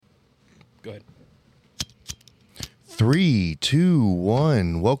Go ahead. 3, 2,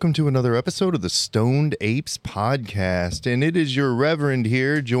 1. Welcome to another episode of the Stoned Apes podcast, and it is your Reverend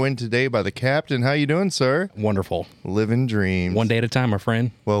here, joined today by the Captain. How you doing, sir? Wonderful. Living dreams. One day at a time, my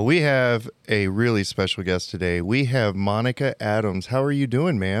friend. Well, we have a really special guest today. We have Monica Adams. How are you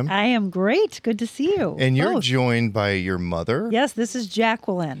doing, ma'am? I am great. Good to see you. And you're both. joined by your mother. Yes, this is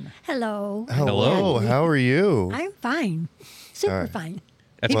Jacqueline. Hello. Hello. How are you? I'm fine. Super All right. fine.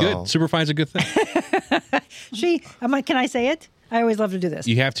 That's Well- good. Superfine's a good thing. Can I say it? I always love to do this.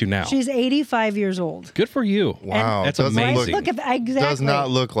 You have to now. She's 85 years old. Good for you. Wow. That's Doesn't amazing. Look at that. Exactly. Does not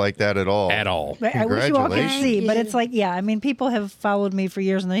look like that at all. At all. I wish you all could Congratulations. see, but Thank it's like, yeah, I mean, people have followed me for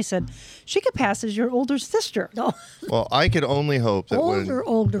years, and they said, she could pass as your older sister. Oh, Well, I could only hope that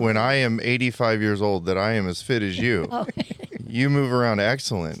Older. when I am 85 years old, that I am as fit as you. You move around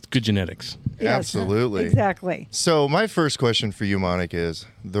excellent. Good genetics. Yes, Absolutely. Exactly. So my first question for you, Monica, is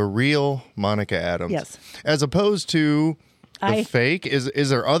the real Monica Adams. Yes. As opposed to the fake. Is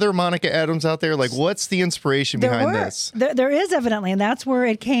there other Monica Adams out there? Like, what's the inspiration behind this? There is evidently, and that's where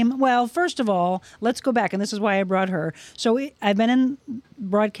it came. Well, first of all, let's go back, and this is why I brought her. So I've been in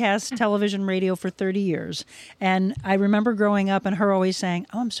broadcast television, radio for 30 years, and I remember growing up and her always saying,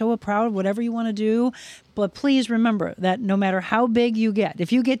 "Oh, I'm so proud of whatever you want to do, but please remember that no matter how big you get,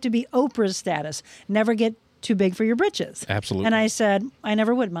 if you get to be Oprah's status, never get too big for your britches." Absolutely. And I said, I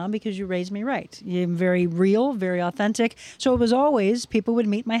never would, Mom, because you raised me right. You're very real, very authentic. So it was always, people would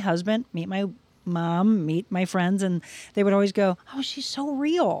meet my husband, meet my mom, meet my friends, and they would always go, "Oh, she's so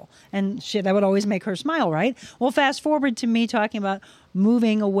real." And that would always make her smile, right? Well, fast forward to me talking about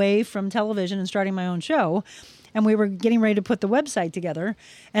moving away from television and starting my own show. And we were getting ready to put the website together.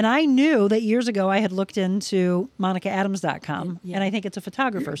 And I knew that years ago I had looked into MonicaAdams.com. Yeah. And I think it's a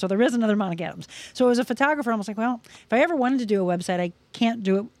photographer. So there is another Monica Adams. So as a photographer, I was like, well, if I ever wanted to do a website, I can't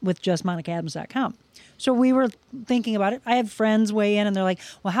do it with just MonicaAdams.com. So we were thinking about it. I had friends weigh in and they're like,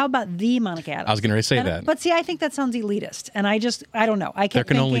 well, how about the Monica Adams? I was going to say And- that. But see, I think that sounds elitist. And I don't know. I There kept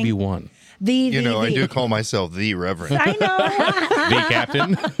can only be thinking, one. I do call myself the Reverend. I know. The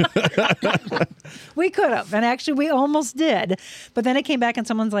captain. We could have. And actually, we almost did. But then it came back and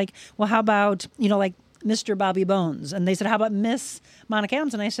someone's like, well, how about, like Mr. Bobby Bones? And they said, how about Miss Monica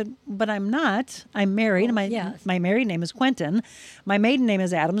Adams? And I said, but I'm not. I'm married. and yes. My married name is Quentin. My maiden name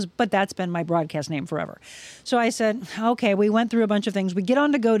is Adams, but that's been my broadcast name forever. So I said, okay, we went through a bunch of things. We get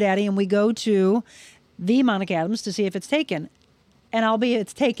on to GoDaddy and we go to the Monica Adams to see if it's taken. And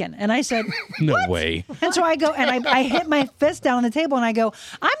it's taken. And I said, No way. and so I go, and I hit my fist down on the table, and I go,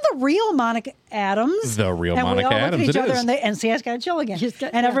 I'm the real Monica Adams. The real and Monica we all Adams, Look at it each other, is. and see, I just got to chill again. Just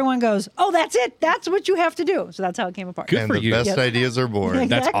got- and yeah. everyone goes, oh, that's it. That's what you have to do. So that's how it came apart. Good And for the you. best Yes. ideas are born.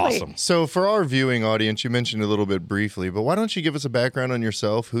 That's Exactly. awesome. So for our viewing audience, you mentioned a little bit briefly, but why don't you give us a background on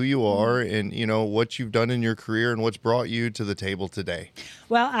yourself, who you are, and what you've done in your career and what's brought you to the table today?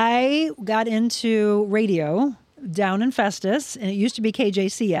 Well, I got into radio down in Festus, and it used to be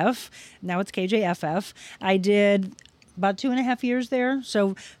KJCF. Now it's KJFF. I did about 2.5 years there.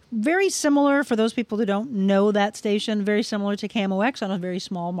 So very similar, for those people who don't know that station, very similar to KMOX on a very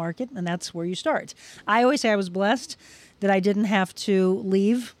small market, and that's where you start. I always say I was blessed that I didn't have to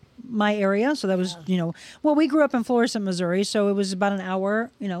leave my area. So that was, we grew up in Florissant, Missouri. So it was about an hour,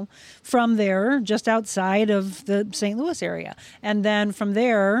 from there, just outside of the St. Louis area. And then from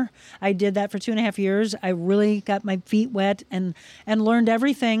there, I did that for 2.5 years. I really got my feet wet and learned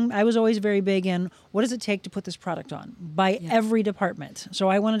everything. I was always very big in what does it take to put this product on by every department. So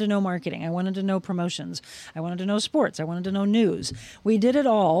I wanted to know marketing. I wanted to know promotions. I wanted to know sports. I wanted to know news. We did it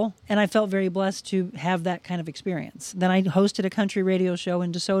all. And I felt very blessed to have that kind of experience. Then I hosted a country radio show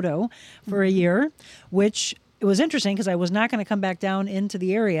in DeSoto for a year, which it was interesting because I was not going to come back down into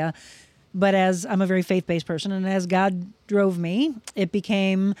the area. But as I'm a very faith-based person, and as God drove me, it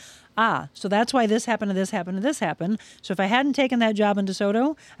became, so that's why this happened, and this happened, and this happened. So if I hadn't taken that job in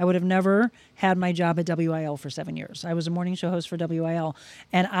DeSoto, I would have never had my job at WIL for 7 years. I was a morning show host for WIL,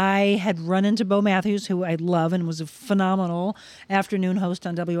 and I had run into Bo Matthews, who I love and was a phenomenal afternoon host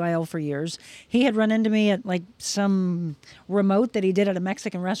on WIL for years. He had run into me at like some remote that he did at a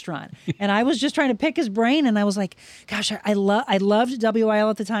Mexican restaurant, and I was just trying to pick his brain, and I was like, gosh, I loved WIL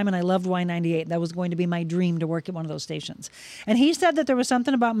at the time, and I loved Y98. That was going to be my dream, to work at one of those stations. And he said that there was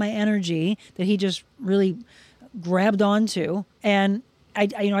something about my energy that he just really grabbed onto, and I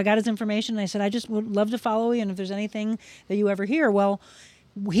got his information, and I said, I just would love to follow you, and if there's anything that you ever hear, well,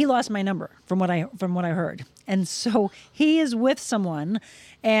 he lost my number from what I heard. And so he is with someone,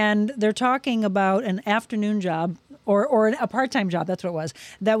 and they're talking about an afternoon job or a part-time job, that's what it was,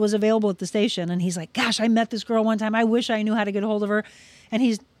 that was available at the station. And he's like, gosh, I met this girl one time. I wish I knew how to get a hold of her. And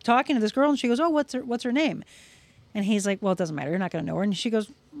he's talking to this girl, and she goes, "Oh, what's her name?" And he's like, "Well, it doesn't matter. You're not going to know her." And she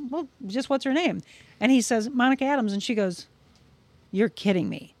goes, "Well, just what's her name?" And he says, "Monica Adams." And she goes, "You're kidding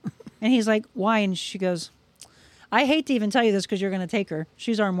me." And he's like, "Why?" And she goes, "I hate to even tell you this because you're going to take her.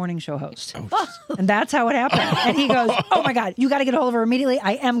 She's our morning show host." And that's how it happened. And he goes, "Oh my God, you got to get a hold of her immediately.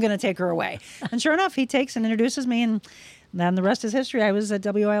 I am going to take her away." And sure enough, he takes and introduces me, and then the rest is history. I was at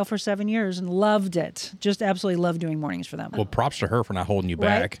WIL for 7 years and loved it. Just absolutely loved doing mornings for them. Well, props to her for not holding you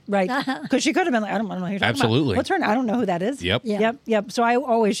back. Right. Because she could have been like, I don't know who you're talking Absolutely. about. What's her name? I don't know who that is. Yep. Yeah. Yep.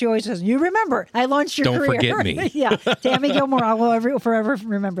 So she always says, "You remember, I launched your Don't career." forget me. Yeah. Tammy Gilmore, I will forever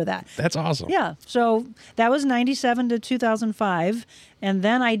remember that. That's awesome. Yeah. So that was 97 to 2005. And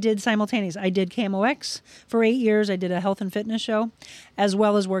then I did simultaneous. I did KMOX for 8 years. I did a health and fitness show, as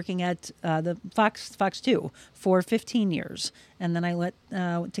well as working at the Fox 2 for 15 years. And then I went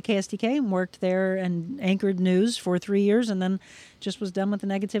to KSDK and worked there and anchored news for 3 years, and then just was done with the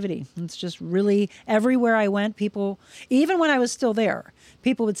negativity. It's just really everywhere I went, people, even when I was still there,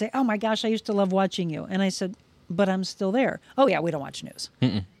 people would say, "Oh my gosh, I used to love watching you." And I said, "But I'm still there." "Oh yeah, we don't watch news."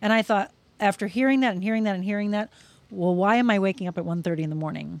 And I thought, after hearing that and hearing that and hearing that, well, why am I waking up at 1:30 in the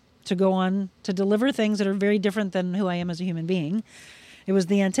morning to go on to deliver things that are very different than who I am as a human being? It was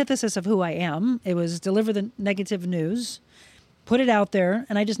the antithesis of who I am. It was deliver the negative news, put it out there,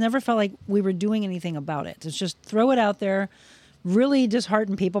 and I just never felt like we were doing anything about it. It's just throw it out there, really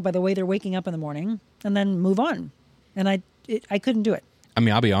dishearten people by the way they're waking up in the morning, and then move on. And I couldn't do it. I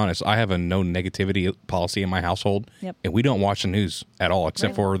mean, I'll be honest. I have a no negativity policy in my household, Yep. and we don't watch the news at all,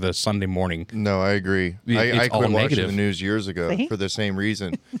 except for the Sunday morning. No, I agree. It's I all quit watching negative. the news years ago See? for the same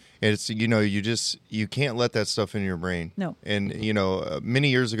reason. It's, you can't let that stuff in your brain. No. And, many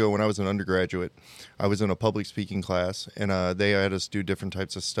years ago when I was an undergraduate, I was in a public speaking class, and they had us do different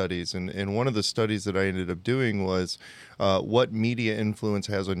types of studies. And one of the studies that I ended up doing was what media influence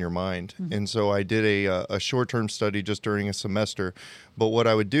has on your mind. And so I did a short-term study just during a semester. But what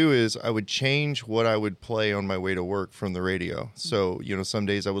I would do is I would change what I would play on my way to work from the radio. So, some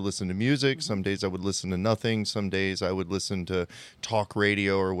days I would listen to music, some days I would listen to nothing, some days I would listen to talk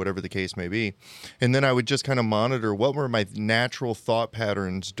radio or whatever the case may be. And then I would just kind of monitor what were my natural thought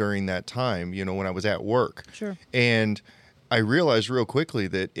patterns during that time, when I was at work. Sure. And I realized real quickly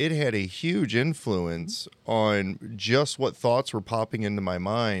that it had a huge influence on just what thoughts were popping into my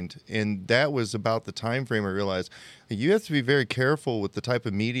mind. And that was about the time frame I realized you have to be very careful with the type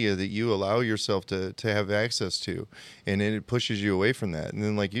of media that you allow yourself to have access to. And it pushes you away from that. And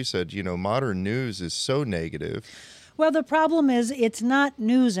then, like you said, modern news is so negative. Well, the problem is it's not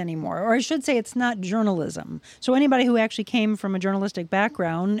news anymore, or I should say it's not journalism. So anybody who actually came from a journalistic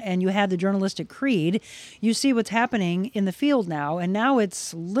background and you had the journalistic creed, you see what's happening in the field now. And now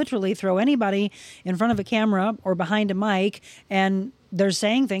it's literally throw anybody in front of a camera or behind a mic, and they're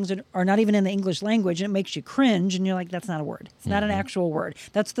saying things that are not even in the English language, and it makes you cringe, and you're like, that's not a word. It's not an actual word.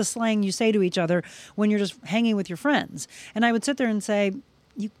 That's the slang you say to each other when you're just hanging with your friends. And I would sit there and say,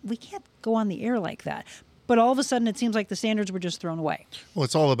 we can't go on the air like that. But all of a sudden, it seems like the standards were just thrown away. Well,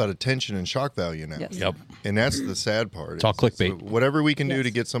 it's all about attention and shock value now. Yes. Yep. And that's the sad part. It's all clickbait. Whatever we can do Yes.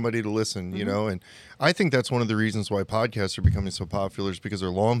 to get somebody to listen, and I think that's one of the reasons why podcasts are becoming so popular is because they're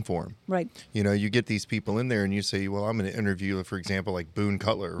long form. Right. You get these people in there and you say, well, I'm going to interview, for example, like Boone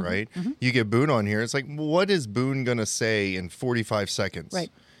Cutler, right? You get Boone on here. It's like, what is Boone going to say in 45 seconds? Right.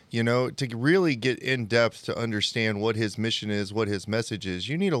 To really get in depth to understand what his mission is, what his message is,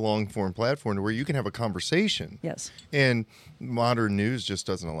 you need a long form platform where you can have a conversation. Yes. And modern news just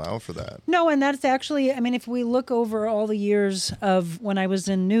doesn't allow for that. No, and that's actually, if we look over all the years of when I was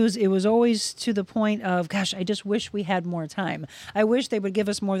in news, it was always to the point of, gosh, I just wish we had more time. I wish they would give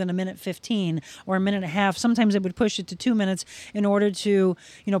us more than a minute 15 or a minute and a half. Sometimes they would push it to 2 minutes in order to,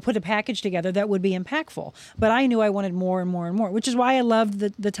 put a package together that would be impactful. But I knew I wanted more and more and more, which is why I loved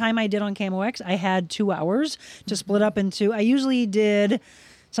the time I did on KMOX. I had 2 hours to split up into, I usually did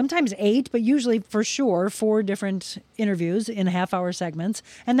sometimes 8, but usually for sure 4 different interviews in half-hour segments.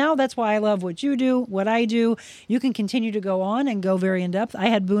 And now that's why I love what you do, what I do. You can continue to go on and go very in-depth. I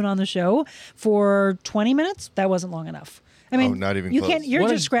had Boone on the show for 20 minutes. That wasn't long enough. Not even you close. can't. You're What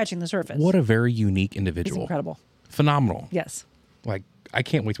just a- scratching the surface. What a very unique It's individual. incredible. Phenomenal. Yes. Like, I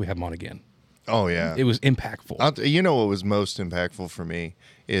can't wait till we have him on again. Oh, yeah. It was impactful. What was most impactful for me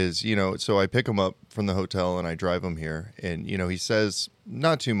is, so I pick him up from the hotel and I drive him here. And, he says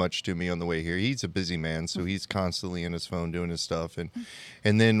not too much to me on the way here. He's a busy man, so he's constantly in his phone doing his stuff.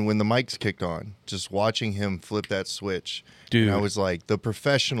 And then when the mics kicked on, just watching him flip that switch, Dude. and I was like, the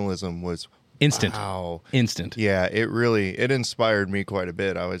professionalism was Instant. Wow. Instant. Yeah, it inspired me quite a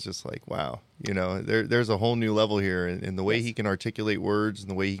bit. I was just like, wow, there's a whole new level here, and the way he can articulate words and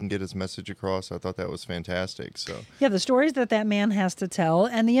the way he can get his message across, I thought that was fantastic. So Yeah, the stories that man has to tell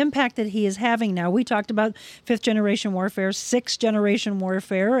and the impact that he is having now. We talked about fifth generation warfare, sixth generation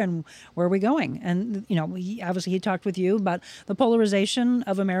warfare, and where are we going? And, he talked with you about the polarization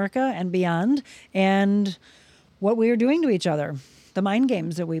of America and beyond and what we are doing to each other. The mind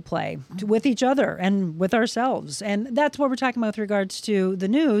games that we play with each other and with ourselves. And that's what we're talking about with regards to the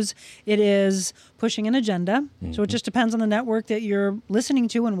news. It is pushing an agenda. So it just depends on the network that you're listening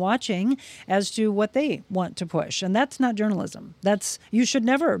to and watching as to what they want to push. And that's not journalism. You should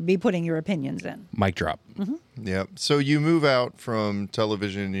never be putting your opinions in. Mic drop. yeah. So you move out from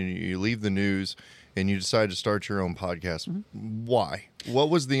television and you leave the news and you decide to start your own podcast. Why? What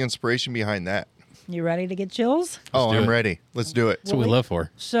was the inspiration behind that? You ready to get chills? Oh, do I'm it. ready. Let's do it. That's what we live for.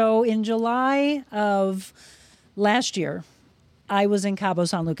 So in July of last year, I was in Cabo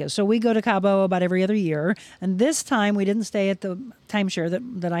San Lucas. So we go to Cabo about every other year. And this time we didn't stay at the timeshare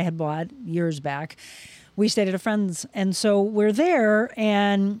that I had bought years back. We stayed at a friend's. And so we're there,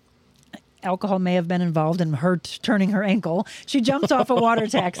 and alcohol may have been involved in her turning her ankle. She jumps off a water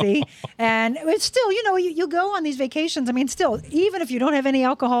taxi, and it's still, you go on these vacations. I mean, still, even if you don't have any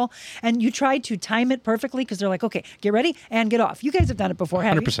alcohol and you try to time it perfectly, because they're like, okay, get ready and get off. You guys have done it before,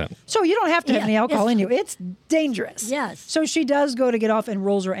 haven't you? 100%. So you don't have to have Yeah, any alcohol yes. in you. It's dangerous. Yes. So she does go to get off and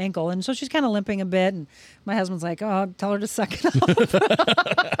rolls her ankle, and so she's kind of limping a bit, and my husband's like, oh, tell her to suck it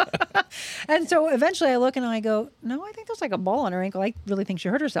up. And so eventually I look and I go, no, I think there's like a ball on her ankle. I really think she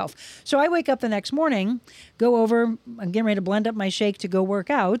hurt herself. So I wake up the next morning, go over, I'm getting ready to blend up my shake to go work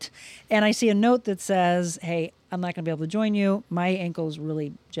out, and I see a note that says, hey, I'm not going to be able to join you. My ankle's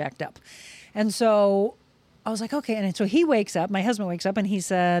really jacked up. And so I was like, okay. And so he wakes up, my husband wakes up, and he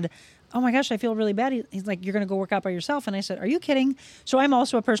said, oh my gosh, I feel really bad. He's like, you're going to go work out by yourself? And I said, are you kidding? So I'm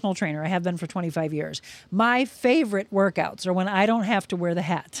also a personal trainer. I have been for 25 years. My favorite workouts are when I don't have to wear the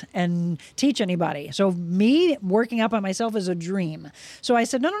hat and teach anybody. So me working out by myself is a dream. So I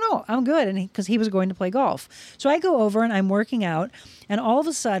said, no, I'm good. And because he was going to play golf. So I go over and I'm working out. And all of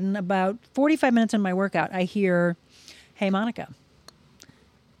a sudden, about 45 minutes in my workout, I hear, hey, Monica.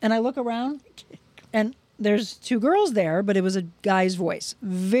 And I look around, and there's two girls there, but it was a guy's voice,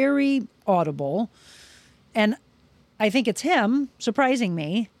 very audible. And I think it's him surprising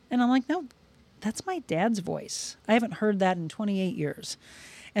me. And I'm like, no, that's my dad's voice. I haven't heard that in 28 years.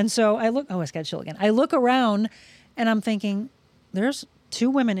 And so I look, I got chill again. I look around and I'm thinking, there's two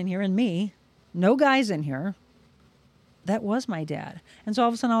women in here and me, no guys in here. That was my dad. And so all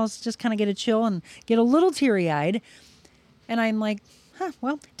of a sudden I was just kind of get a chill and get a little teary eyed. And I'm like,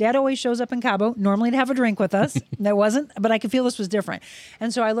 well, Dad always shows up in Cabo, normally to have a drink with us. That wasn't, but I could feel this was different.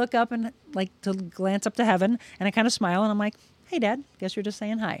 And so I look up and like to glance up to heaven, and I kind of smile, and I'm like, hey, Dad, guess you're just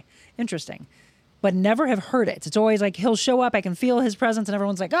saying hi. Interesting. But never have heard it. It's always like he'll show up, I can feel his presence, and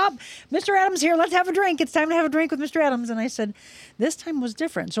everyone's like, oh, Mr. Adams here, let's have a drink. It's time to have a drink with Mr. Adams. And I said, this time was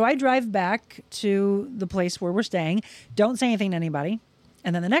different. So I drive back to the place where we're staying, don't say anything to anybody.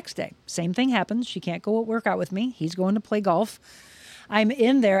 And then the next day, same thing happens. She can't go work out with me. He's going to play golf. I'm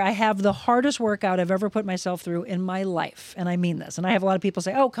in there. I have the hardest workout I've ever put myself through in my life. And I mean this. And I have a lot of people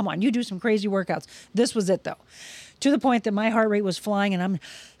say, oh, come on, you do some crazy workouts. This was it, though. To the point that my heart rate was flying and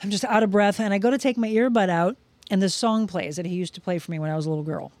I'm just out of breath. And I go to take my earbud out, and this song plays that he used to play for me when I was a little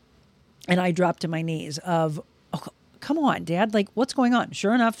girl. And I dropped to my knees of, oh, come on, Dad. Like, what's going on?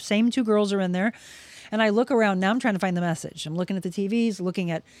 Sure enough, same two girls are in there. And I look around. Now I'm trying to find the message. I'm looking at the TVs,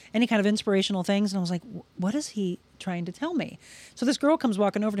 looking at any kind of inspirational things. And I was like, what is he trying to tell me? So this girl comes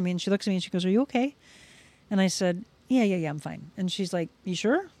walking over to me, and she looks at me and she goes, are you okay? And I said, yeah, I'm fine. And she's like, you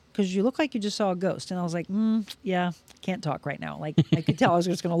sure? Because you look like you just saw a ghost. And I was like, yeah, can't talk right now. Like, I could tell I was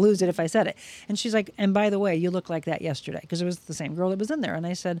just going to lose it if I said it. And she's like, and by the way, you look like that yesterday. Because it was the same girl that was in there. And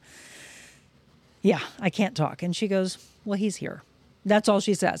I said, yeah, I can't talk. And she goes, well, he's here. That's all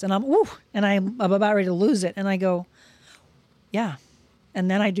she says. And I'm about ready to lose it. And I go, yeah.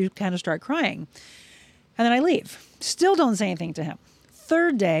 And then I do kind of start crying. And then I leave. Still don't say anything to him.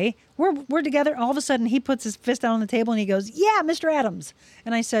 Third day, we're together. All of a sudden, he puts his fist down on the table and he goes, yeah, Mr. Adams.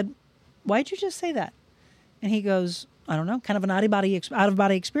 And I said, why'd you just say that? And he goes, I don't know, kind of an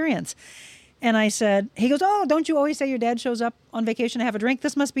out-of-body experience. And I said, he goes, oh, don't you always say your dad shows up on vacation to have a drink?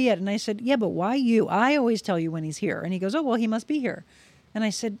 This must be it. And I said, yeah, but why you? I always tell you when he's here. And he goes, oh, well, he must be here. And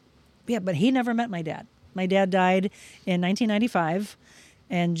I said, yeah, but he never met my dad. My dad died in 1995,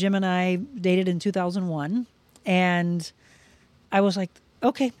 and Jim and I dated in 2001. And I was like,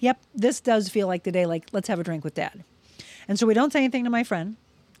 okay, yep, this does feel like the day, like, let's have a drink with Dad. And so we don't say anything to my friend.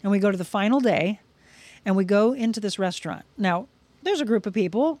 and we go to the final day, and we go into this restaurant. Now, there's a group of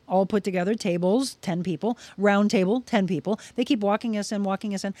people all put together, tables, 10 people, round table, 10 people. They keep walking us in,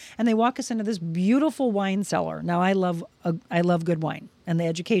 and they walk us into this beautiful wine cellar. Now, I love good wine and the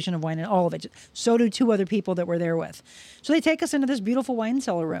education of wine and all of it. So do 2 other people that we're there with. So they take us into this beautiful wine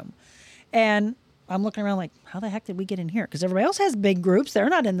cellar room. And I'm looking around like, how the heck did we get in here? Because everybody else has big groups. They're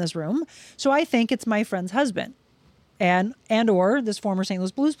not in this room. So I think it's my friend's husband and or this former St.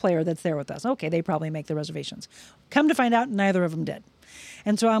 Louis Blues player that's there with us. Okay, they probably make the reservations. Come to find out, neither of them did.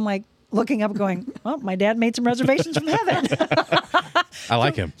 And so I'm like looking up going, well, my dad made some reservations from heaven. I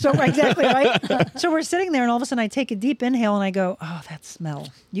like him. So exactly, right? So we're sitting there, and all of a sudden I take a deep inhale, and I go, oh, that smell.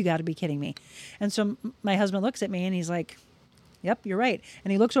 You got to be kidding me. And so my husband looks at me, and he's like, yep, you're right.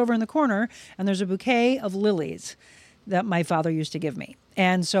 And he looks over in the corner, and there's a bouquet of lilies that my father used to give me.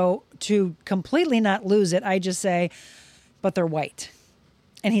 And so to completely not lose it, I just say, but they're white.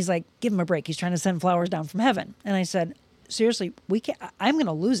 And he's like, give him a break. He's trying to send flowers down from heaven. And I said, seriously, I'm going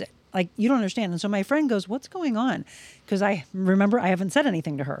to lose it. Like, you don't understand. And so my friend goes, what's going on? Because I remember I haven't said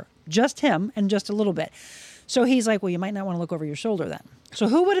anything to her, just him and just a little bit. So he's like, well, you might not want to look over your shoulder then. So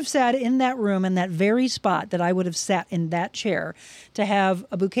who would have sat in that room in that very spot that I would have sat in that chair to have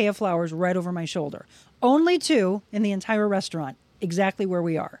a bouquet of flowers right over my shoulder? Only 2 in the entire restaurant, exactly where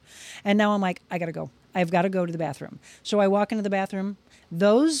we are. And now I'm like, I got to go. I've got to go to the bathroom. So I walk into the bathroom.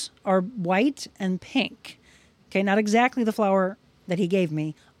 Those are white and pink. Okay, not exactly the flower that he gave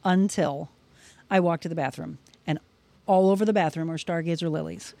me until I walk to the bathroom. And all over the bathroom are stargazer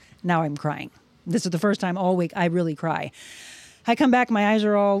lilies. Now I'm crying. This is the first time all week I really cry. I come back, my eyes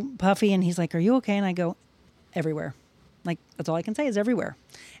are all puffy, and he's like, are you okay? And I go, everywhere. Like, that's all I can say is everywhere.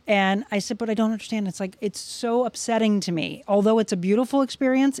 And I said, but I don't understand. It's like, it's so upsetting to me. Although it's a beautiful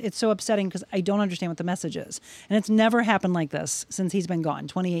experience, it's so upsetting because I don't understand what the message is. And it's never happened like this since he's been gone,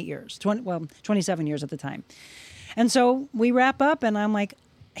 28 years, 27 years at the time. And so we wrap up, and I'm like,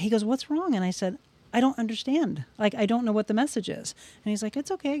 he goes, what's wrong? And I said, I don't understand. Like, I don't know what the message is. And he's like,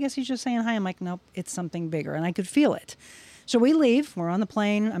 it's okay. I guess he's just saying hi. I'm like, nope, it's something bigger. And I could feel it. So we leave. We're on the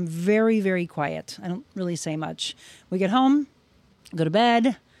plane. I'm very, very quiet. I don't really say much. We get home, go to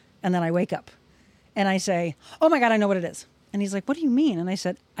bed, and then I wake up. And I say, oh, my God, I know what it is. And he's like, what do you mean? And I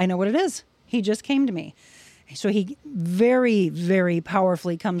said, I know what it is. He just came to me. So he very, very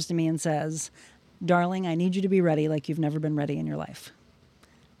powerfully comes to me and says, darling, I need you to be ready like you've never been ready in your life.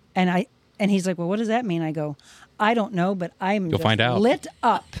 And he's like, well, what does that mean? I go, I don't know, but I'm You'll just find out. Lit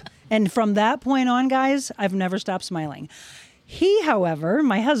up. And from that point on, guys, I've never stopped smiling. He, however,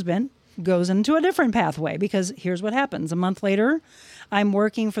 my husband, goes into a different pathway because here's what happens. A month later, I'm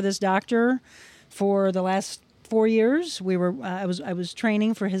working for this doctor for the last 4 years. I was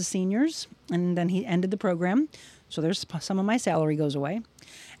training for his seniors, and then he ended the program. So there's some of my salary goes away.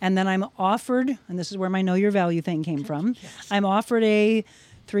 And then I'm offered, and this is where my know your value thing came from. Yes. I'm offered a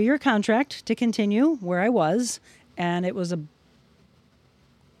 3-year contract to continue where I was, and it was a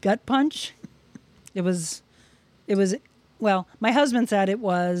gut punch. It was, well, my husband said it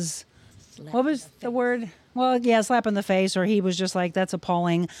was, what was the word? Well, yeah, slap in the face, or he was just like, that's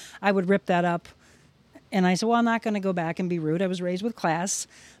appalling. I would rip that up. And I said, well, I'm not going to go back and be rude. I was raised with class,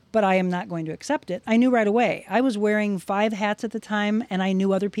 but I am not going to accept it. I knew right away. I was wearing 5 hats at the time, and I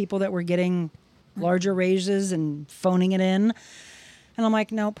knew other people that were getting larger raises and phoning it in. And I'm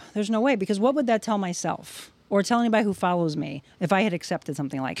like, nope, there's no way. Because what would that tell myself or tell anybody who follows me if I had accepted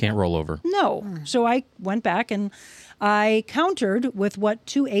something like that? Can't roll over. No. So I went back and I countered with what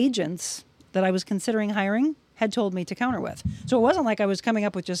 2 agents that I was considering hiring had told me to counter with. So it wasn't like I was coming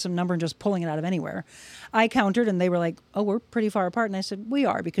up with just some number and just pulling it out of anywhere. I countered, and they were like, oh, we're pretty far apart. And I said, we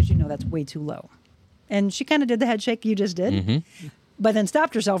are, because that's way too low. And she kind of did the head shake you just did. Mm-hmm. But then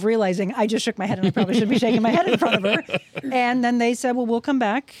stopped herself, realizing I just shook my head and I probably shouldn't be shaking my head in front of her. And then they said, well, we'll come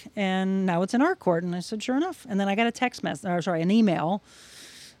back. And now it's in our court. And I said, sure enough. And then I got an email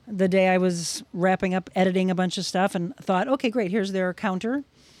the day I was wrapping up editing a bunch of stuff and thought, okay, great, here's their counter.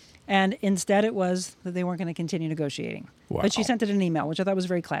 And instead it was that they weren't going to continue negotiating. Wow. But she sent it in an email, which I thought was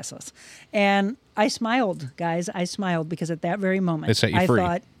very classless. And I smiled, guys. I smiled because at that very moment, I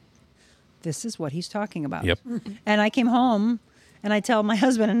thought, this is what he's talking about. Yep. And I came home and I tell my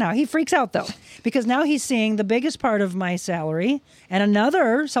husband, and now he freaks out, though, because now he's seeing the biggest part of my salary and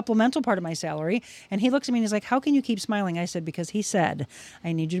another supplemental part of my salary. And he looks at me and he's like, how can you keep smiling? I said, because he said,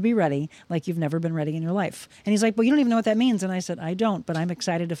 I need you to be ready like you've never been ready in your life. And he's like, well, you don't even know what that means. And I said, I don't, but I'm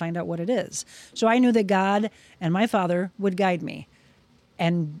excited to find out what it is. So I knew that God and my Father would guide me.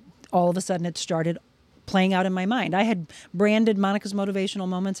 And all of a sudden it started playing out in my mind. I had branded Monica's Motivational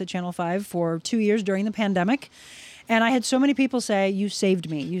Moments at Channel 5 for 2 years during the pandemic. And I had so many people say, you saved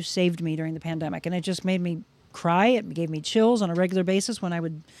me during the pandemic. And it just made me cry. It gave me chills on a regular basis when I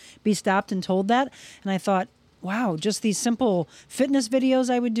would be stopped and told that. And I thought, wow, just these simple fitness videos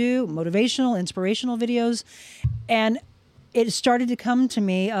I would do, motivational, inspirational videos. And it started to come to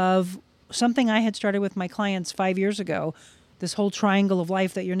me of something I had started with my clients 5 years ago, this whole triangle of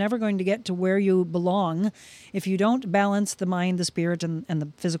life that you're never going to get to where you belong if you don't balance the mind, the spirit, and the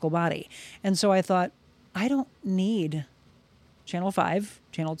physical body. And so I thought, I don't need Channel 5,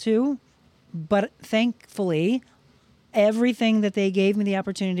 Channel 2, but thankfully, everything that they gave me the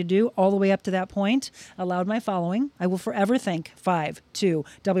opportunity to do all the way up to that point allowed my following. I will forever thank 5, 2,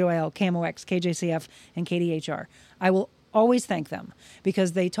 WIL, KMOX, KJCF, and KDHR. I will always thank them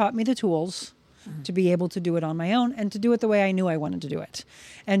because they taught me the tools to be able to do it on my own and to do it the way I knew I wanted to do it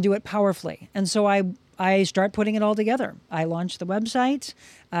and do it powerfully. And so I start putting it all together. I launched the website.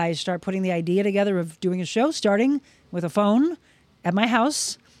 I start putting the idea together of doing a show, starting with a phone at my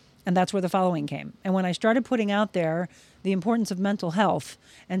house, and that's where the following came. And when I started putting out there the importance of mental health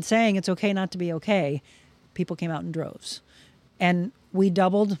and saying it's okay not to be okay, people came out in droves. And we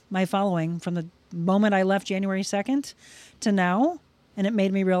doubled my following from the moment I left January 2nd to now. And it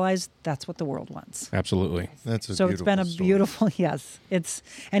made me realize that's what the world wants. Absolutely. That's a So beautiful it's been a story. beautiful, yes.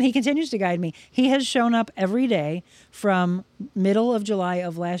 And he continues to guide me. He has shown up every day from middle of July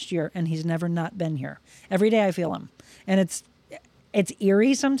of last year, and he's never not been here. Every day I feel him. And it's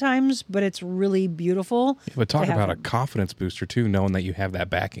eerie sometimes, but it's really beautiful. But talk to have about a him. confidence booster, too, knowing that you have that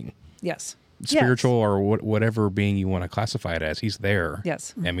backing. Yes. Spiritual or whatever being you want to classify it as, he's there.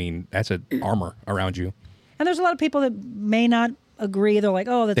 Yes. I mean, that's an armor around you. And there's a lot of people that may not agree. They're like,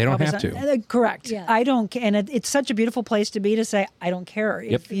 oh, that's They don't probably have to. Correct. Yeah. I don't, and it's such a beautiful place to be to say, I don't care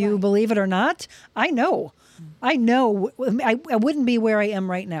if you believe it or not. I know. I wouldn't be where I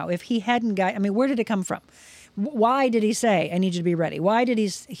am right now if he hadn't got, I mean, where did it come from? Why did he say, I need you to be ready? Why did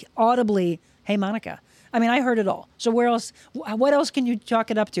he audibly, hey, Monica? I mean, I heard it all. So what else can you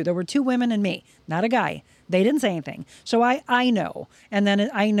chalk it up to? There were 2 women and me, not a guy. They didn't say anything. So I know. And then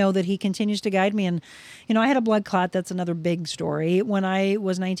I know that he continues to guide me. And, you know, I had a blood clot. That's another big story when I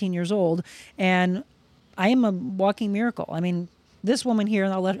was 19 years old. And I am a walking miracle. I mean, this woman here,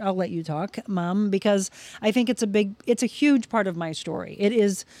 and I'll let you talk, Mom, because I think it's a huge part of my story. It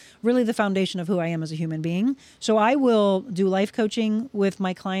is really the foundation of who I am as a human being. So I will do life coaching with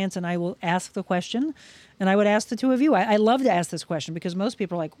my clients, and I will ask the question, and I would ask the 2 of you. I love to ask this question because most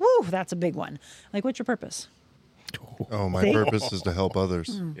people are like, "Woo, that's a big one." Like, what's your purpose? Oh, my See? purpose is to help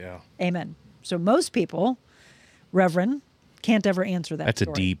others. Yeah. Amen. So most people, Reverend, can't ever answer that. That's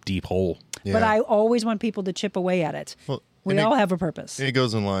story. a deep, deep hole. Yeah. But I always want people to chip away at it. Well, We and all have a purpose. It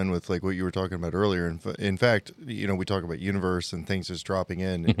goes in line with like what you were talking about earlier. In fact, you know, we talk about universe and things just dropping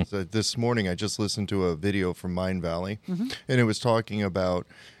in. So this morning, I just listened to a video from Mind Valley, and it was talking about,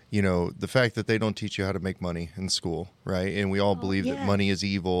 you know, the fact that they don't teach you how to make money in school, right? And we all believe that yeah. money money is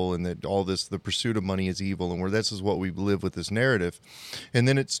evil and that all this, the pursuit of money is evil, and this is what we live with this narrative. And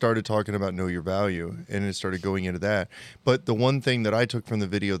then it started talking about know your value, and it started going into that. But the one thing that I took from the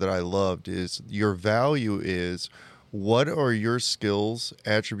video that I loved is your value is, what are your skills,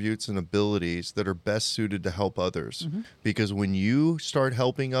 attributes, and abilities that are best suited to help others? Because when you start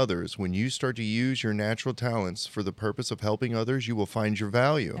helping others, when you start to use your natural talents for the purpose of helping others, you will find your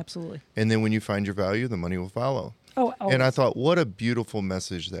value. Absolutely. And then when you find your value, the money will follow. Oh, And I always. thought, what a beautiful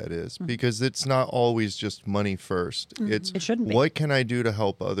message that is, because it's not always just money first. It's It shouldn't be. what can I do to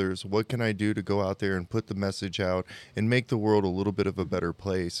help others? What can I do to go out there and put the message out and make the world a little bit of a better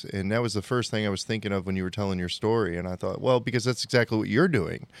place? And that was the first thing I was thinking of when you were telling your story. And I thought, well, because that's exactly what you're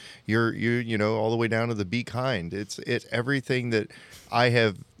doing. You know, all the way down to the be kind. It's everything that I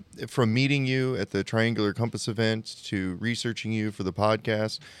have, from meeting you at the Triangular Compass event to researching you for the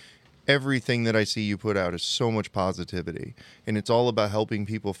podcast. Everything that I see you put out is so much positivity, and it's all about helping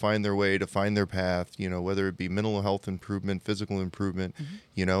people find their way, to find their path, you know, whether it be mental health improvement, physical improvement,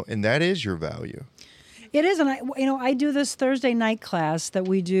 you know, and that is your value. It is, and I do this Thursday night class that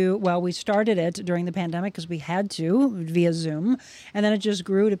we do. Well, we started it during the pandemic because we had to via Zoom, and then it just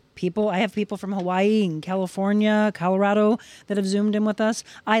grew to people. I have people from Hawaii and California, Colorado that have Zoomed in with us.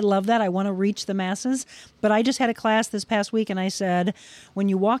 I love that. I want to reach the masses. But I just had a class this past week, and I said, when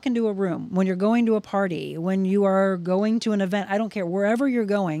you walk into a room, when you're going to a party, when you are going to an event, I don't care, wherever you're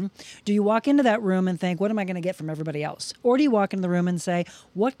going, do you walk into that room and think, what am I going to get from everybody else? Or do you walk into the room and say,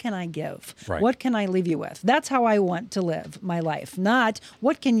 what can I give? Right. What can I leave you with? with. That's how I want to live my life. Not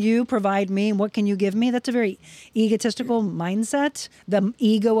what can you provide me and what can you give me. That's a very egotistical mindset, the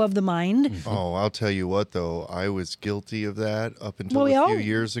ego of the mind. Oh, I'll tell you what, though. I was guilty of that up until Well, a few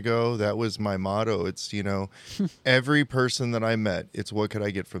years ago. That was my motto. It's, every person that I met, it's what could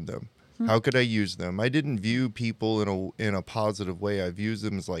I get from them? How could I use them? I didn't view people in a positive way. I viewed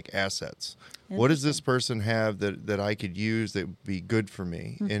them as like assets. What does this person have that I could use that would be good for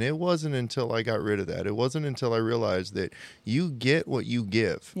me? And it wasn't until I got rid of that. It wasn't until I realized that you get what you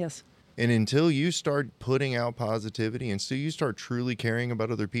give. Yes. And until you start putting out positivity, until you start truly caring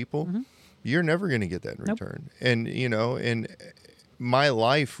about other people, you're never going to get that in return. And, and my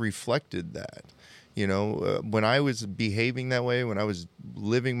life reflected that. When I was behaving that way, when I was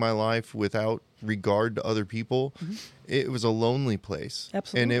living my life without regard to other people, it was a lonely place.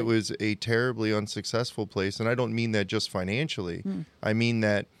 Absolutely. And it was a terribly unsuccessful place. And I don't mean that just financially. I mean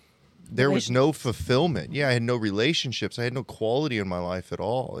that there was no fulfillment. Yeah, I had no relationships. I had no quality in my life at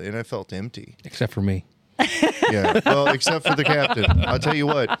all. And I felt empty. Except for me. Yeah. Well, except for the captain. I'll tell you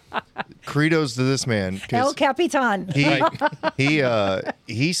what. Credos to this man. El Capitan.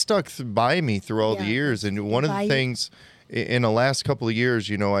 He stuck by me through all the years. And one of the things in the last couple of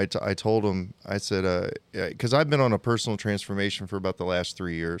years, I told him, I said, because I've been on a personal transformation for about the last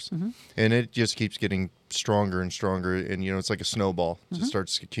 3 years. And it just keeps getting stronger and stronger. And, it's like a snowball. It just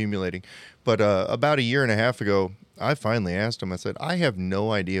starts accumulating. But about a year and a half ago, I finally asked him, I said, I have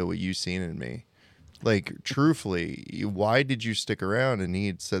no idea what you've seen in me. Like, truthfully, why did you stick around? And he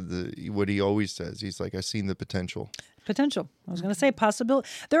had said what he always says. He's like, I've seen the potential. Potential. I was going to say possibility.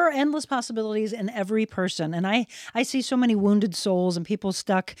 There are endless possibilities in every person. And I see so many wounded souls and people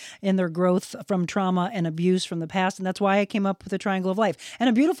stuck in their growth from trauma and abuse from the past. And that's why I came up with the Triangle of Life. And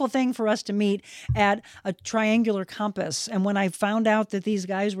a beautiful thing for us to meet at a triangular compass. And when I found out that these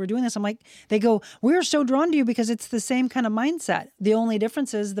guys were doing this, I'm like, they go, we're so drawn to you because it's the same kind of mindset. The only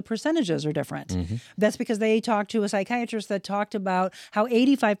difference is the percentages are different. That's because they talked to a psychiatrist that talked about how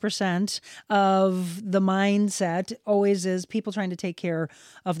 85% of the mindset always is people trying to take care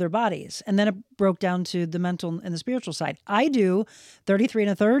of their bodies. And then it broke down to the mental and the spiritual side. I do 33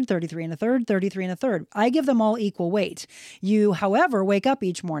 and a third, 33 and a third, 33 and a third. I give them all equal weight. You, however, wake up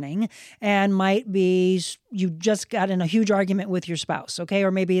each morning and might be, you just got in a huge argument with your spouse, okay?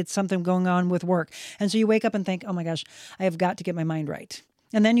 Or maybe it's something going on with work. And so you wake up and think, oh my gosh, I have got to get my mind right.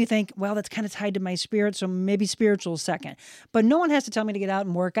 And then you think, well, that's kind of tied to my spirit, so maybe spiritual is second. But no one has to tell me to get out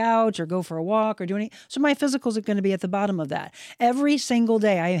and work out or go for a walk or do anything. So my physicals are going to be at the bottom of that. Every single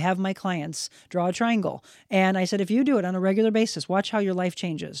day I have my clients draw a triangle. And I said, if you do it on a regular basis, watch how your life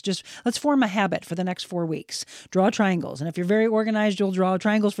changes. Just let's form a habit for the next 4 weeks. Draw triangles. And if you're very organized, you'll draw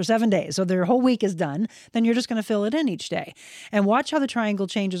triangles for 7 days. So their whole week is done. Then you're just going to fill it in each day. And watch how the triangle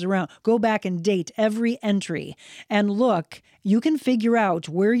changes around. Go back and date every entry and look. You can figure out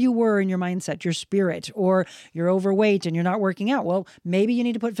where you were in your mindset, your spirit, or you're overweight and you're not working out. Well, maybe you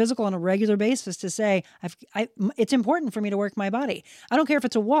need to put physical on a regular basis to say, it's important for me to work my body. I don't care if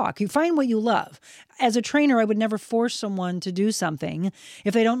it's a walk. You find what you love. As a trainer, I would never force someone to do something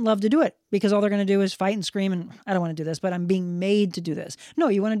if they don't love to do it, because all they're going to do is fight and scream and I don't want to do this, but I'm being made to do this. No,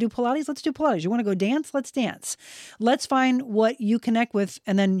 you want to do Pilates? Let's do Pilates. You want to go dance? Let's dance. Let's find what you connect with,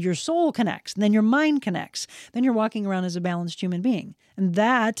 and then your soul connects, and then your mind connects. Then you're walking around as a balanced human being. And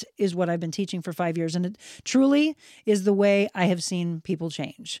that is what I've been teaching for 5 years. And it truly is the way I have seen people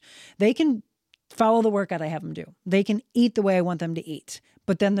change. They can follow the workout I have them do. They can eat the way I want them to eat,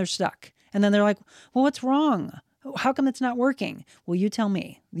 but then they're stuck. And then they're like, well, what's wrong? How come it's not working? Well, you tell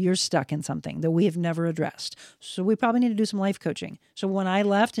me. You're stuck in something that we have never addressed. So we probably need to do some life coaching. So when I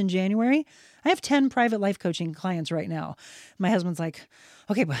left in January, I have 10 private life coaching clients right now. My husband's like,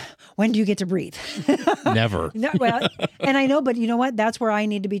 okay, but when do you get to breathe? Never. No, well, and I know, but you know what? That's where I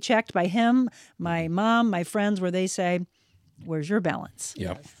need to be checked by him, my mom, my friends, where they say, where's your balance?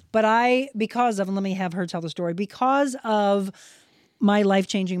 Yep. But and let me have her tell the story, because of my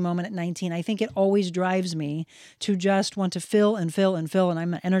life-changing moment at 19, I think it always drives me to just want to fill and fill and fill. And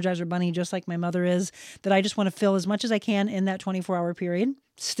I'm an Energizer bunny, just like my mother is, that I just want to fill as much as I can in that 24-hour period,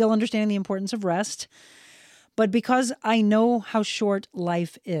 still understanding the importance of rest. But because I know how short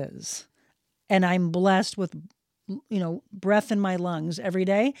life is, and I'm blessed with, breath in my lungs every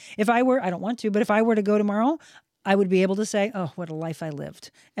day. I don't want to, but if I were to go tomorrow, I would be able to say, oh, what a life I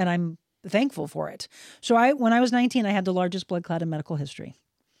lived. And I'm thankful for it. So when I was 19, I had the largest blood clot in medical history.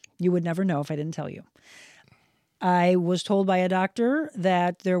 You would never know if I didn't tell you. I was told by a doctor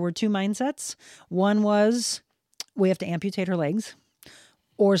that there were two mindsets. One was, we have to amputate her legs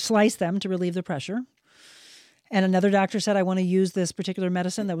or slice them to relieve the pressure. And another doctor said, I want to use this particular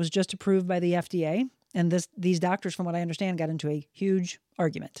medicine that was just approved by the FDA. And these doctors, from what I understand, got into a huge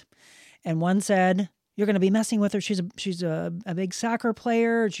argument. And one said, "You're going to be messing with her. She's a big soccer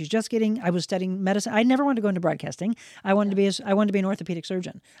player. She's just getting." I was studying medicine. I never wanted to go into broadcasting. I wanted to be an orthopedic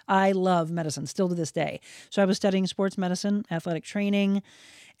surgeon. I love medicine still to this day. So I was studying sports medicine, athletic training,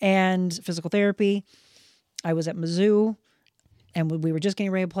 and physical therapy. I was at Mizzou, and we were just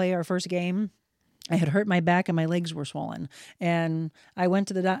getting ready to play our first game. I had hurt my back and my legs were swollen, and I went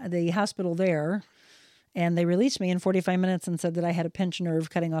to the hospital there. And they released me in 45 minutes and said that I had a pinched nerve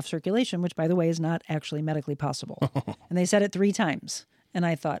cutting off circulation, which, by the way, is not actually medically possible. And they said it 3 times. And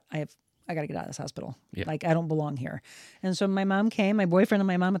I thought, I got to get out of this hospital. Yeah. Like, I don't belong here. And so my mom came. My boyfriend and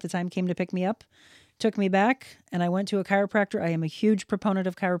my mom at the time came to pick me up, took me back, and I went to a chiropractor. I am a huge proponent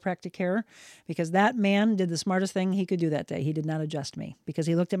of chiropractic care because that man did the smartest thing he could do that day. He did not adjust me because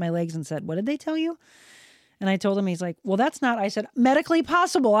he looked at my legs and said, "What did they tell you?" And I told him, he's like, "Well, that's not," I said, "medically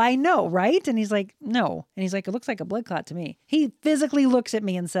possible. I know, right?" And he's like, "No." And he's like, "It looks like a blood clot to me." He physically looks at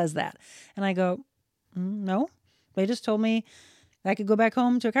me and says that. And I go, "No, they just told me I could go back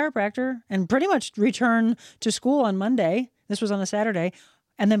home to a chiropractor and pretty much return to school on Monday." This was on a Saturday,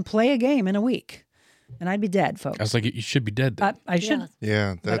 and then play a game in a week. And I'd be dead, folks. I was like, you should be dead then. I should.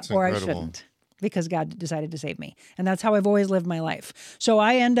 Yeah, that's Or I incredible. shouldn't, because God decided to save me. And that's how I've always lived my life. So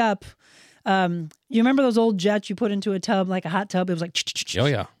I end up, you remember those old jets you put into a tub, like a hot tub? It was like, Oh,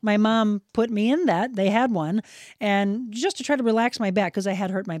 yeah. My mom put me in that. They had one. And just to try to relax my back, because I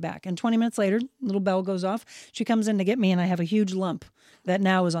had hurt my back. And 20 minutes later, little bell goes off. She comes in to get me, and I have a huge lump that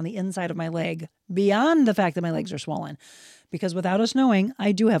now is on the inside of my leg, beyond the fact that my legs are swollen. Because without us knowing,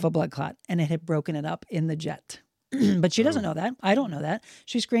 I do have a blood clot, and it had broken it up in the jet. But she doesn't know that. I don't know that.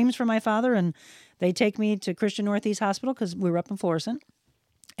 She screams for my father, and they take me to Christian Northeast Hospital because we were up in Florissant,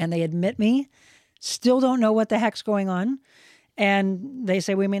 and they admit me. Still don't know what the heck's going on. And they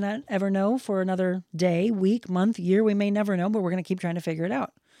say we may not ever know for another day, week, month, year. We may never know, but we're going to keep trying to figure it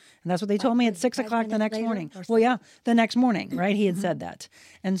out. And that's what they told me at 6 o'clock the next morning. Well, yeah, the next morning, right? He had said that.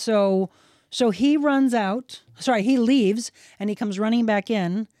 And so he runs out. Sorry, he leaves, and he comes running back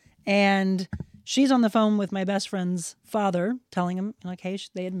in, and she's on the phone with my best friend's father, telling him, like, hey,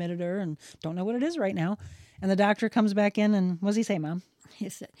 they admitted her and don't know what it is right now. And the doctor comes back in, and what does he say, Mom? He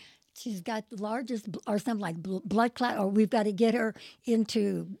said, she's got the largest, or something like blood clot, or we've got to get her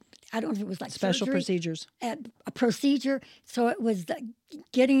into, I don't know if it was like Special surgery, procedures. a procedure. So it was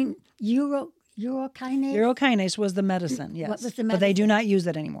getting urokinase. Urokinase was the medicine, yes. What was the But they medicine? do not use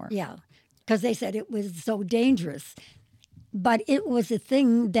it anymore. Yeah, because they said it was so dangerous. But it was a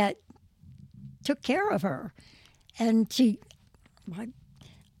thing that took care of her.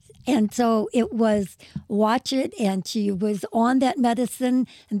 And so it was watch it, and she was on that medicine,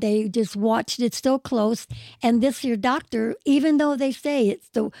 and they just watched it so close. And this your doctor, even though they say it's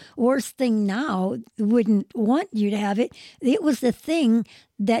the worst thing now, wouldn't want you to have it. It was the thing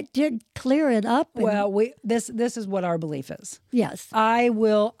that did clear it up. And, Well, this is what our belief is. yes, I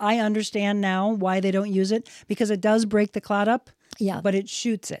understand now why they don't use it, because it does break the clot up, yeah, but it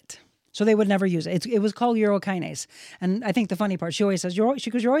shoots it. So they would never use it. It was called urokinase. And I think the funny part, she always says, you're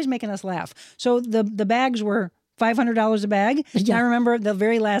always making us laugh. So the bags were $500 a bag. Yeah. I remember the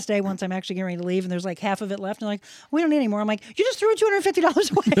very last day, once I'm actually getting ready to leave, and there's like half of it left. And they're like, we don't need any more. I'm like, you just threw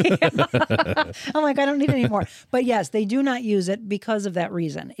 $250 away. I'm like, I don't need any more. But yes, they do not use it because of that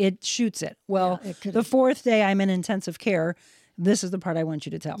reason. It shoots it. Well, Yeah, it could- the 4th day I'm in intensive care. This is the part I want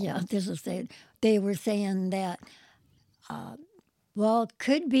you to tell. yeah. This is they were saying that. Well, it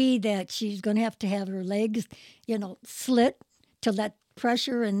could be that she's going to have her legs, slit to let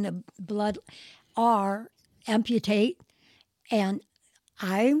pressure in the blood, or amputate. And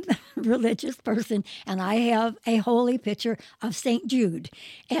I'm a religious person, and I have a holy picture of St. Jude.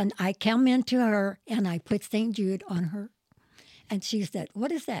 And I come into her, and I put St. Jude on her. And she said,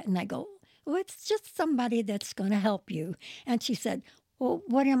 "What is that?" And I go, "Well, it's just somebody that's going to help you." And she said, "Well,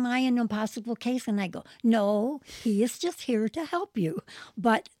 what am I, an impossible case?" And I go, "No, he is just here to help you."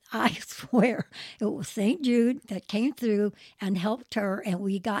 But I swear it was St. Jude that came through and helped her, and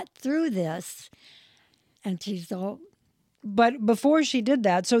we got through this. And she's all, But before she did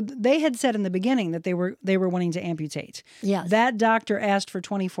that, so they had said in the beginning that they were wanting to amputate. Yes. That doctor asked for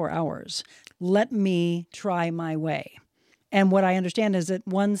 24 hours. Let me try my way. And what I understand is that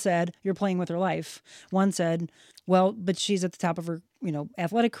one said, you're playing with her life. One said, well, but she's at the top of her,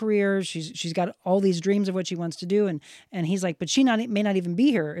 athletic career. She's got all these dreams of what she wants to do. And he's like, but she may not even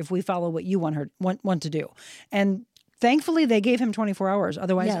be here if we follow what you want to do. And thankfully they gave him 24 hours.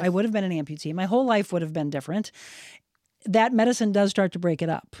 Otherwise Yes. I would have been an amputee. My whole life would have been different. That medicine does start to break it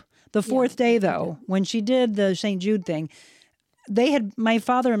up. The 4th day, though, when she did the St. Jude thing, my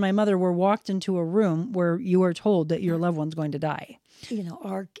father and my mother were walked into a room where you were told that your loved one's going to die.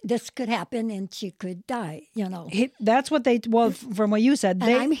 Or this could happen and she could die, That's what from what you said.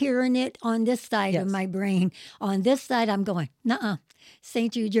 And I'm hearing it on this side of Yes. my brain. On this side, I'm going, nuh-uh.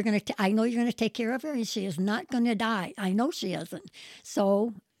 St. Jude, I know you're going to take care of her and she is not going to die. I know she isn't.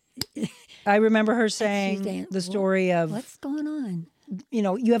 So I remember her saying saying, the story of, what's going on?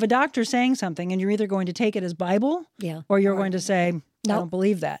 you have a doctor saying something and you're either going to take it as Bible Yeah. or you're going to say, I Nope. don't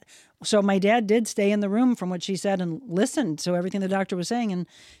believe that. So my dad did stay in the room from what she said and listened to everything the doctor was saying. And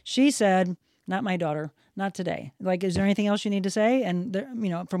she said, not my daughter, not today. Like, is there anything else you need to say? And,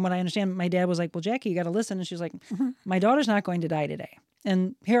 from what I understand, my dad was like, well, Jackie, you got to listen. And she's like, my daughter's not going to die today.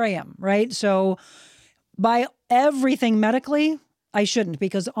 And here I am, right? So by everything medically, I shouldn't,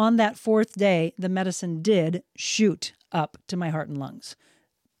 because on that fourth day, the medicine did shoot up to my heart and lungs.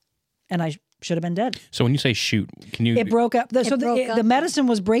 And I should have been dead. So when you say shoot, can you? It broke up. broke The up. medicine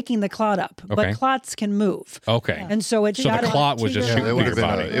was breaking the clot up, Okay. but clots can move. Okay. And so it So shot the up clot was to just your- shooting That through would your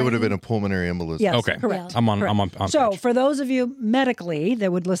have been body. it would have been a pulmonary embolism. Yes, Okay. correct. I'm on. Correct. I'm on. So page. for those of you medically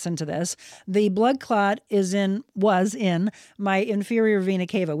that would listen to this, the blood clot was in my inferior vena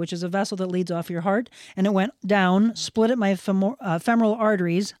cava, which is a vessel that leads off your heart, and it went down, split at my femoral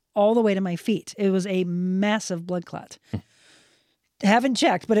arteries all the way to my feet. It was a massive blood clot. Haven't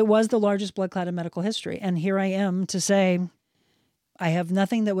checked, but it was the largest blood clot in medical history. And here I am to say I have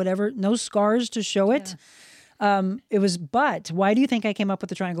nothing that would no scars to show it. But why do you think I came up with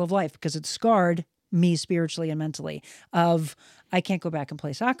the triangle of life? Because it scarred me spiritually and mentally I can't go back and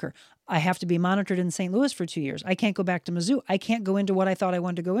play soccer. I have to be monitored in St. Louis for 2 years. I can't go back to Mizzou. I can't go into what I thought I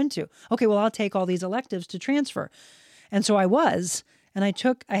wanted to go into. Okay, well, I'll take all these electives to transfer. And so I was, and I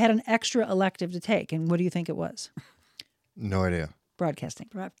had an extra elective to take. And what do you think it was? No idea. Broadcasting.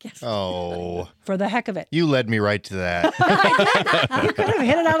 Oh, For the heck of it. you led me right to that. You could have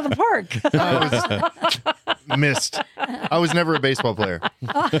hit it out of the park. I was missed. I was never a baseball player.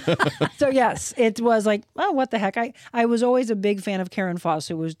 So yes, it was like, oh, what the heck? I was always a big fan of Karen Foss,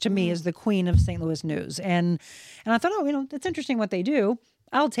 who was to me is the queen of St. Louis news. And I thought, oh, it's interesting what they do.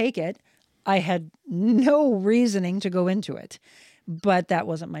 I'll take it. I had no reasoning to go into it, but that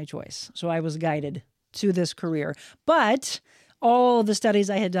wasn't my choice. So I was guided to this career. But all the studies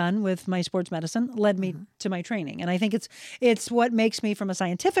I had done with my sports medicine led me to my training. And I think it's what makes me, from a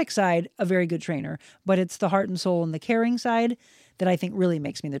scientific side, a very good trainer. But it's the heart and soul and the caring side that I think really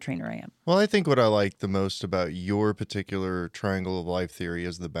makes me the trainer I am. Well, I think what I like the most about your particular triangle of life theory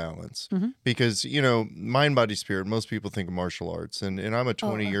is the balance. Because, mind, body, spirit, most people think of martial arts. And I'm a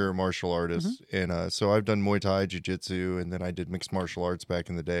 20-year martial artist. And so I've done Muay Thai, Jiu-Jitsu, and then I did mixed martial arts back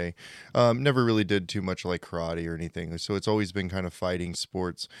in the day. Never really did too much like karate or anything. So it's always been kind of fighting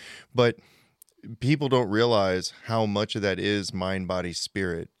sports. But people don't realize how much of that is mind, body,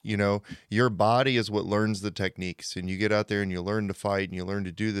 spirit. Your body is what learns the techniques, and you get out there and you learn to fight and you learn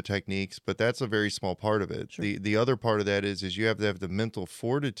to do the techniques, but that's a very small part of it. Sure. The other part of that is you have to have the mental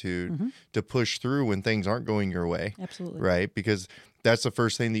fortitude to push through when things aren't going your way. Absolutely. Right? Because that's the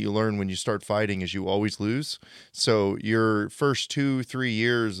first thing that you learn when you start fighting is you always lose. So your first 2-3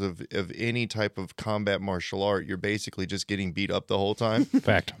 years of any type of combat martial art, you're basically just getting beat up the whole time.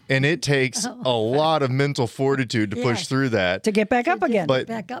 Fact. And it takes a lot of mental fortitude to push through that. To get back up again. But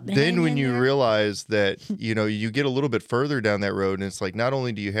back up and then hang when in you there. realize that, you get a little bit further down that road, and it's like, not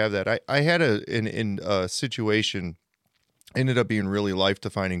only do you have that, I had a situation ended up being really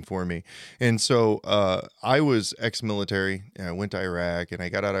life-defining for me. And so I was ex-military, and I went to Iraq, and I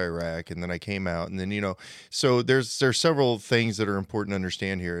got out of Iraq, and then I came out. And then, so there's several things that are important to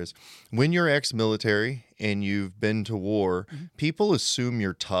understand here is when you're ex-military and you've been to war, people assume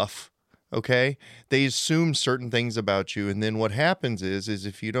you're tough. Okay, they assume certain things about you, and then what happens is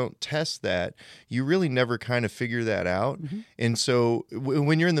if you don't test that, you really never kind of figure that out. And so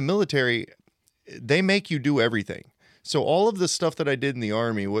when you're in the military, they make you do everything. So all of the stuff that I did in the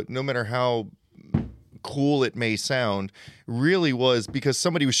Army, no matter how cool it may sound, really was because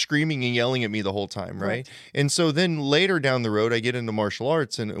somebody was screaming and yelling at me the whole time, right? And so then later down the road, I get into martial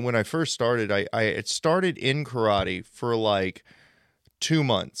arts, and when I first started, I started in karate for like 2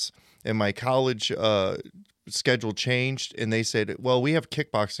 months. And my college schedule changed, and they said, well, we have a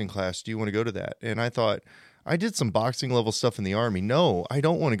kickboxing class. Do you want to go to that? And I thought, I did some boxing level stuff in the Army. No, I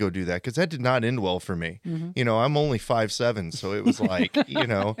don't want to go do that because that did not end well for me. I'm only 5'7", so it was like,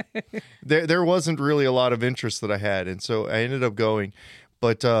 there wasn't really a lot of interest that I had. And so I ended up going.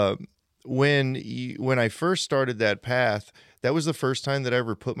 But when I first started that path, that was the first time that I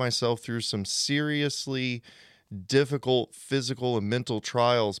ever put myself through some seriously difficult physical and mental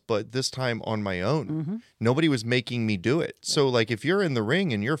trials, but this time on my own. Nobody was making me do it. So like if you're in the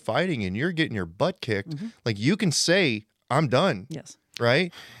ring and you're fighting and you're getting your butt kicked, like you can say, I'm done. Yes.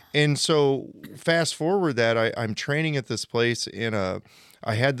 Right. And so fast forward that I'm training at this place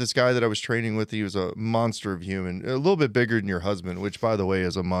I had this guy that I was training with. He was a monster of human, a little bit bigger than your husband, which, by the way,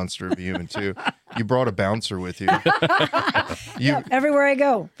 is a monster of human, too. You brought a bouncer with you. Yeah, everywhere I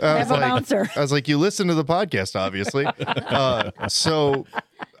go, I have a bouncer. I was like, you listen to the podcast, obviously. So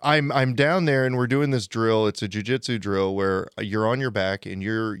I'm down there and we're doing this drill. It's a jiu-jitsu drill where you're on your back and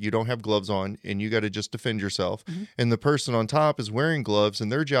you don't have gloves on and you got to just defend yourself. And the person on top is wearing gloves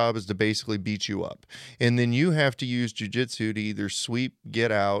and their job is to basically beat you up. And then you have to use jiu-jitsu to either sweep,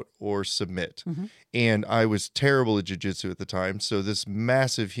 get out, or submit. And I was terrible at jiu-jitsu at the time. So this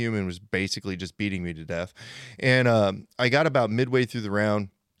massive human was basically just beating me to death. And I got about midway through the round.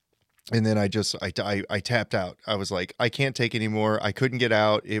 And then I tapped out. I was like, I can't take anymore. I couldn't get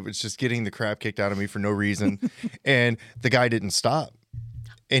out. It was just getting the crap kicked out of me for no reason. And the guy didn't stop.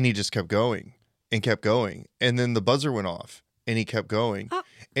 And he just kept going and kept going. And then the buzzer went off and he kept going.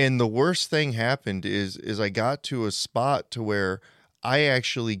 And the worst thing happened is I got to a spot to where I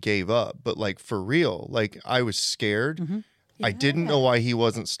actually gave up. But like for real, like I was scared. I didn't know why he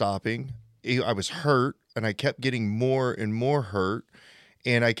wasn't stopping. I was hurt and I kept getting more and more hurt.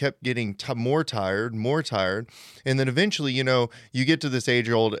 And I kept getting more tired. And then eventually, you know, you get to this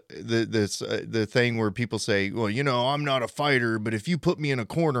age-old, the thing where people say, well, you know, I'm not a fighter, but if you put me in a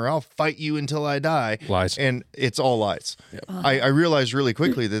corner, I'll fight you until I die. Lies. And it's all lies. Yep. I realized really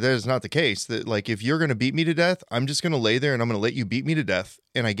quickly that is not the case. That like, if you're going to beat me to death, I'm just going to lay there and I'm going to let you beat me to death.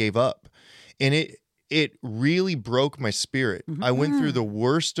 And I gave up. And it really broke my spirit. I went through the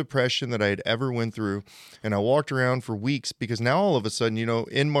worst depression that I had ever went through. And I walked around for weeks because now all of a sudden, you know,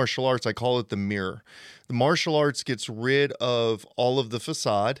 in martial arts, I call it the mirror. The martial arts gets rid of all of the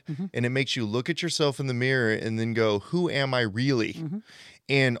facade and it makes you look at yourself in the mirror and then go, who am I really?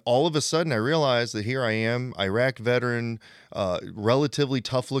 And all of a sudden I realized that here I am, Iraq veteran, relatively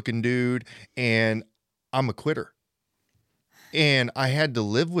tough looking dude, and I'm a quitter. And I had to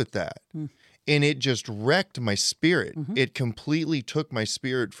live with that. And it just wrecked my spirit. It completely took my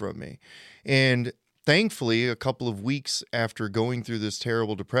spirit from me. And thankfully, a couple of weeks after going through this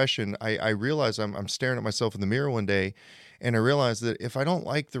terrible depression, I realized I'm staring at myself in the mirror one day, and I realized that if I don't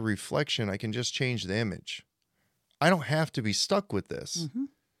like the reflection, I can just change the image. I don't have to be stuck with this.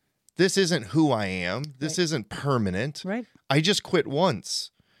 This isn't who I am. This isn't permanent. Right. I just quit once.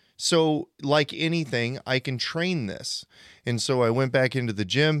 So like anything, I can train this. And so I went back into the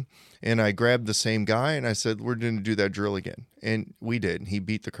gym and I grabbed the same guy and I said, we're going to do that drill again. And we did. And he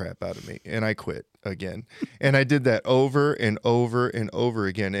beat the crap out of me and I quit again. And I did that over and over and over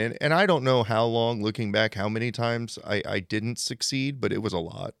again. And I don't know how long, looking back, how many times I didn't succeed, but it was a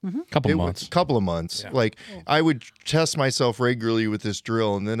lot. Couple of months. Yeah. Like I would test myself regularly with this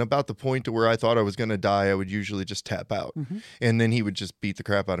drill. And then about the point to where I thought I was going to die, I would usually just tap out. And then he would just beat the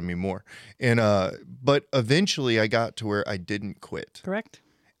crap out of me more. And, but eventually I got to where I didn't quit. Correct.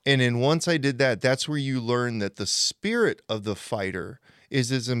 And then once I did that, that's where you learn that the spirit of the fighter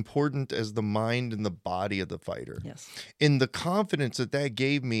is as important as the mind and the body of the fighter. Yes. And the confidence that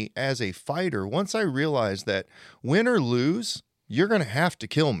gave me as a fighter, once I realized that win or lose, you're going to have to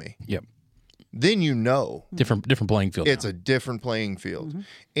kill me. Yep. Then you know. Different playing field. It's a different playing field.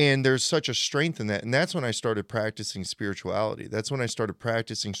 And there's such a strength in that. And that's when I started practicing spirituality. That's when I started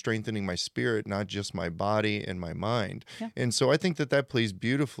practicing strengthening my spirit, not just my body and my mind. Yeah. And so I think that plays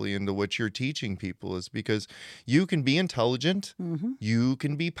beautifully into what you're teaching people, is because you can be intelligent, you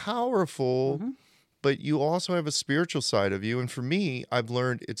can be powerful, but you also have a spiritual side of you. And for me, I've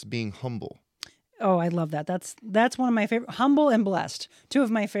learned it's being humble. Oh, I love that. That's one of my favorite. Humble and blessed. Two of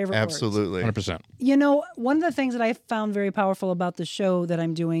my favorite words. Absolutely. 100%. You know, one of the things that I found very powerful about the show that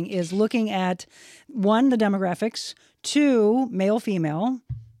I'm doing is looking at, one, the demographics, two, male, female,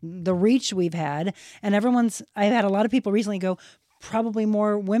 the reach we've had. And I've had a lot of people recently go, probably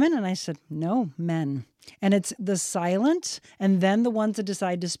more women. And I said, no, men. And it's the silent and then the ones that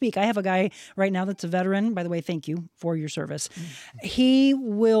decide to speak. I have a guy right now that's a veteran. By the way, thank you for your service. He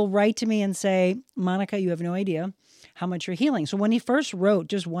will write to me and say, Monica, you have no idea how much you're healing. So when he first wrote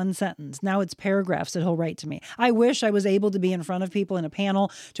just one sentence, now it's paragraphs that he'll write to me. I wish I was able to be in front of people in a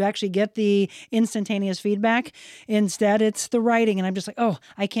panel to actually get the instantaneous feedback. Instead, it's the writing. And I'm just like, oh,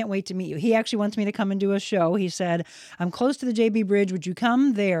 I can't wait to meet you. He actually wants me to come and do a show. He said, I'm close to the JB Bridge. Would you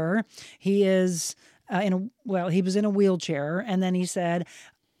come there? He is... he was in a wheelchair. And then he said,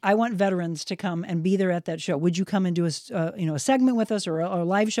 I want veterans to come and be there at that show. Would you come and do a segment with us or a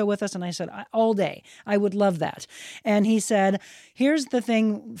live show with us? And I said, all day. I would love that. And he said, here's the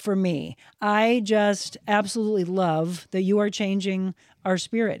thing for me. I just absolutely love that you are changing our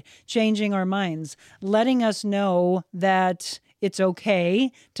spirit, changing our minds, letting us know that it's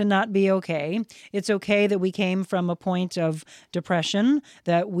okay to not be okay. It's okay that we came from a point of depression,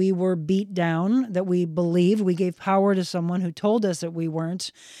 that we were beat down, that we believed we gave power to someone who told us that we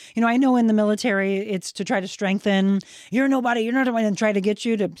weren't. I know in the military, it's to try to strengthen, you're nobody, you're not nobody, and try to get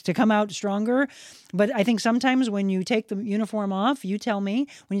you to come out stronger. But I think sometimes when you take the uniform off, you tell me,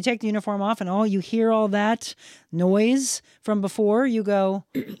 when you take the uniform off and you hear all that noise from before, you go,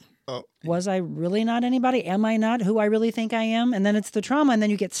 was I really not anybody? Am I not who I really think I am? And then it's the trauma, and then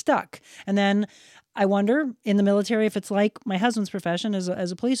you get stuck. And then I wonder in the military if it's like my husband's profession as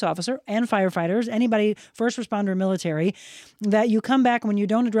a police officer and firefighters, anybody, first responder, military, that you come back when you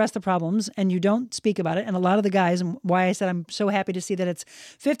don't address the problems and you don't speak about it. And a lot of the guys, and why I said I'm so happy to see that it's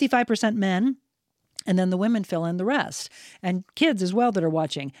 55% men, and then the women fill in the rest, and kids as well that are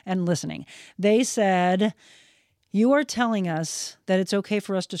watching and listening. They said, you are telling us that it's okay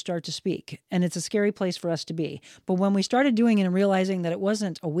for us to start to speak, and it's a scary place for us to be. But when we started doing it and realizing that it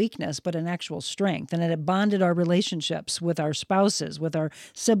wasn't a weakness, but an actual strength, and it had bonded our relationships with our spouses, with our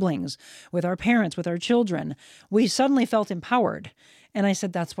siblings, with our parents, with our children, we suddenly felt empowered. And I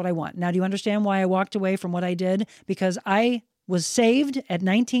said, that's what I want. Now, do you understand why I walked away from what I did? Because I was saved at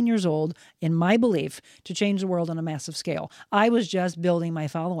 19 years old in my belief to change the world on a massive scale. I was just building my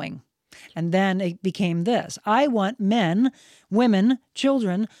following. And then it became this. I want men, women,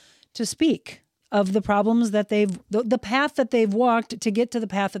 children to speak of the problems that the path that they've walked to get to the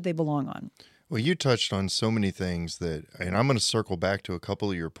path that they belong on. Well, you touched on so many things and I'm going to circle back to a couple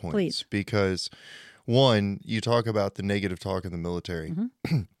of your points. Please. Because one, you talk about the negative talk in the military.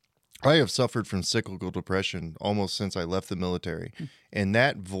 Mm-hmm. I have suffered from cyclical depression almost since I left the military. And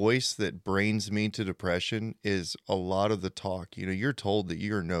that voice that brains me to depression is a lot of the talk. You're told that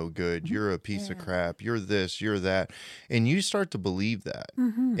you're no good, you're a piece of crap, you're this, you're that. And you start to believe that.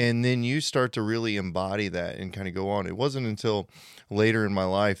 Mm-hmm. And then you start to really embody that and kind of go on. It wasn't until later in my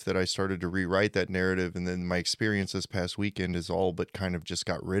life that I started to rewrite that narrative. And then my experience this past weekend is all but kind of just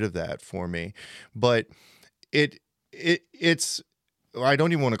got rid of that for me. But it's I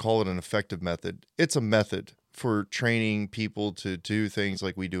don't even want to call it an effective method. It's a method for training people to do things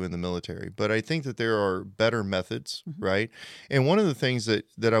like we do in the military. But I think that there are better methods, right? And one of the things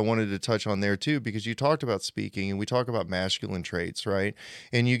that I wanted to touch on there too, because you talked about speaking and we talk about masculine traits, right?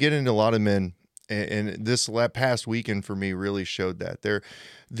 And you get into a lot of men, and this past weekend for me really showed that.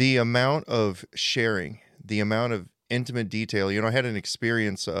 The amount of sharing, the amount of intimate detail. I had an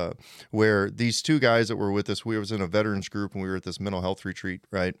experience where these two guys that were with us, we was in a veterans group and we were at this mental health retreat,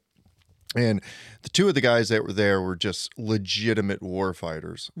 right? And the two of the guys that were there were just legitimate war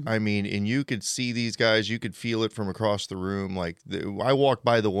fighters. Mm-hmm. I mean, and you could see these guys, you could feel it from across the room. I walked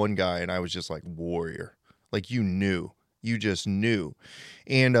by the one guy and I was just like, warrior. Like you just knew.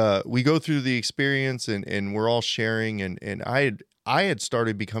 And we go through the experience and we're all sharing and I had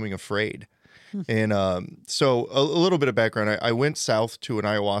started becoming afraid. And so a little bit of background, I went south to an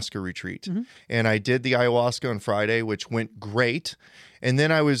ayahuasca retreat and I did the ayahuasca on Friday, which went great. And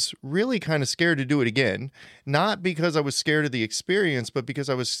then I was really kind of scared to do it again, not because I was scared of the experience, but because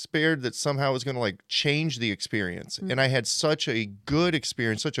I was scared that somehow it was going to change the experience. And I had such a good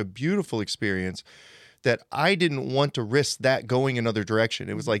experience, such a beautiful experience that I didn't want to risk that going another direction.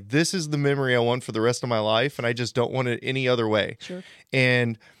 It was like, this is the memory I want for the rest of my life. And I just don't want it any other way. Sure.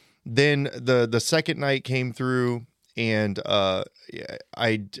 And then the second night came through and I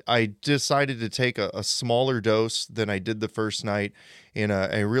decided to take a smaller dose than I did the first night. And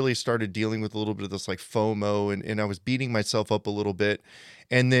I really started dealing with a little bit of this FOMO and I was beating myself up a little bit.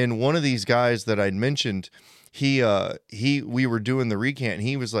 And then one of these guys that I'd mentioned, we were doing the recant and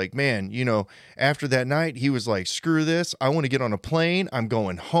he was like, man, after that night, he was like, screw this. I want to get on a plane. I'm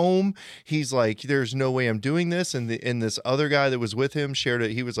going home. He's like, there's no way I'm doing this. And this other guy that was with him shared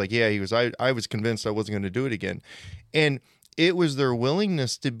it. He was like, yeah, I was convinced I wasn't going to do it again. And it was their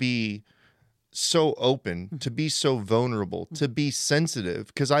willingness to be so open, to be so vulnerable, to be sensitive.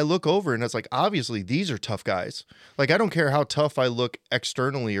 Because I look over and it's like, obviously these are tough guys. I don't care how tough I look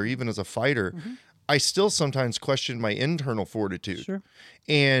externally or even as a fighter. I still sometimes question my internal fortitude. Sure.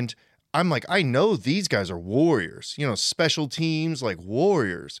 And I'm like, I know these guys are warriors, special teams,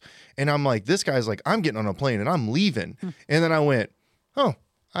 warriors. And I'm like, this guy's like, I'm getting on a plane and I'm leaving. And then I went, oh,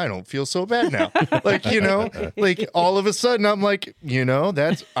 I don't feel so bad now. Like, like all of a sudden I'm like,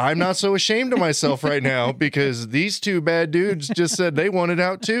 I'm not so ashamed of myself right now because these two bad dudes just said they wanted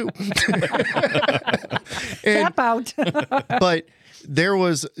out too. Tap out. But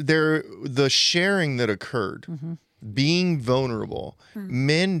the sharing that occurred, being vulnerable.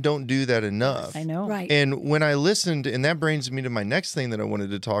 Men don't do that enough. I know. Right. And when I listened, and that brings me to my next thing that I wanted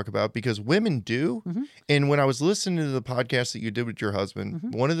to talk about, because women do. And when I was listening to the podcast that you did with your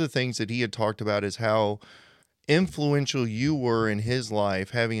husband, one of the things that he had talked about is how influential you were in his life,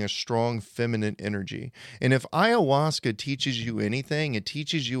 having a strong feminine energy. And if ayahuasca teaches you anything, it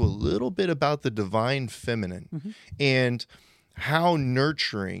teaches you a little bit about the divine feminine and how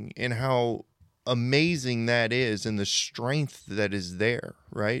nurturing and how amazing that is and the strength that is there,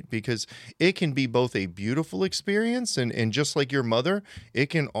 right? Because it can be both a beautiful experience and just like your mother, it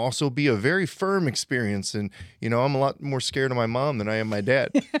can also be a very firm experience. And, I'm a lot more scared of my mom than I am my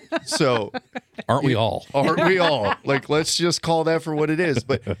dad. So Aren't we all? aren't we all? Like, let's just call that for what it is.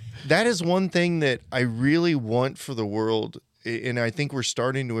 But that is one thing that I really want for the world, and I think we're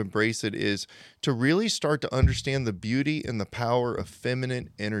starting to embrace it, is to really start to understand the beauty and the power of feminine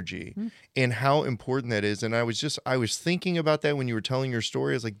energy and how important that is. And I was thinking about that when you were telling your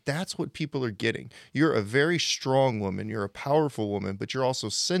story. I was like, that's what people are getting. You're a very strong woman. You're a powerful woman, but you're also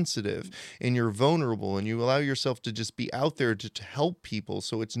sensitive and you're vulnerable and you allow yourself to just be out there to help people.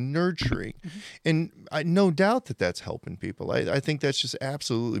 So it's nurturing. And I no doubt that that's helping people. I think that's just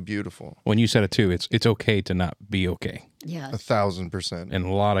absolutely beautiful. When you said it too, it's okay to not be okay. Yes. 1,000%. And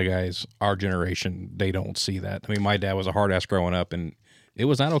a lot of guys, our generation, they don't see that. I mean, my dad was a hard ass growing up, and it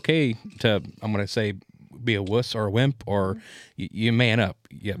was not okay to, I'm going to say, be a wuss or a wimp, or you man up.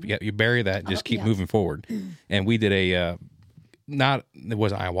 You bury that and just keep moving forward. And we did it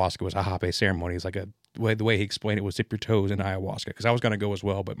wasn't ayahuasca, it was a hape ceremony. It's like the way he explained it was dip your toes in ayahuasca, because I was going to go as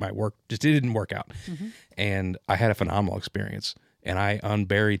well, but my work just didn't work out. And I had a phenomenal experience. And I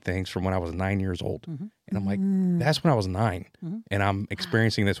unburied things from when I was 9 years old. And I'm like, that's when I was 9. And I'm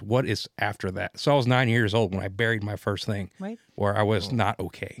experiencing this. What is after that? So I was 9 years old when I buried my first thing, where I was not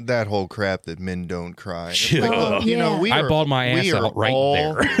okay. That whole crap that men don't cry. Shut up. I bawled my ass out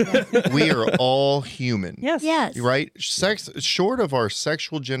there. We are all human. Yes. Yes. Right? Short of our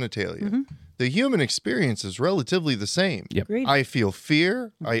sexual genitalia, the human experience is relatively the same. Yep. Agreed. I feel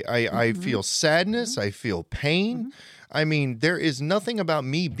fear. I feel sadness. I feel pain. I mean, there is nothing about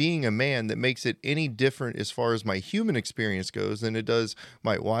me being a man that makes it any different as far as my human experience goes than it does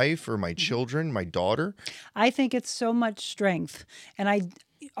my wife or my children, my daughter. I think it's so much strength. And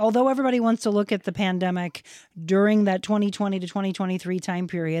although everybody wants to look at the pandemic during that 2020 to 2023 time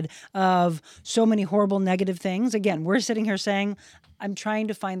period of so many horrible negative things, again, we're sitting here saying, I'm trying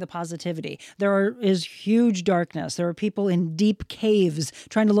to find the positivity. There is huge darkness. There are people in deep caves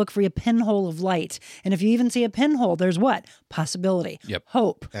trying to look for a pinhole of light. And if you even see a pinhole, there's what? Possibility. Yep.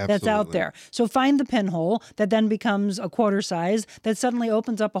 Hope. That's out Absolutely. there. So find the pinhole that then becomes a quarter size that suddenly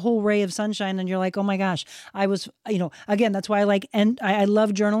opens up a whole ray of sunshine, and you're like, oh my gosh, I was, again, that's why I love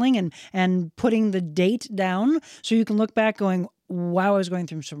journaling and putting the date down so you can look back going, wow, I was going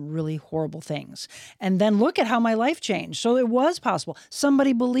through some really horrible things. And then look at how my life changed. So it was possible.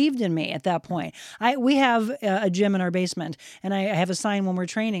 Somebody believed in me at that point. We have a gym in our basement, and I have a sign when we're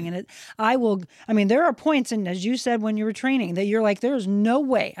training. And there are points, and as you said when you were training, that you're like, there's no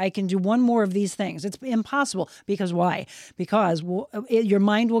way I can do one more of these things. It's impossible. Because why? Because your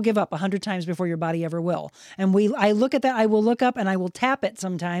mind will give up 100 times before your body ever will. And I look at that, I will look up and I will tap it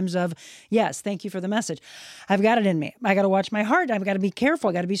sometimes of, yes, thank you for the message. I've got it in me. I got to watch my heart. I've got to be careful.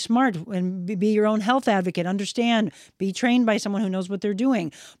 I got to be smart and be your own health advocate. Understand, be trained by someone who knows what they're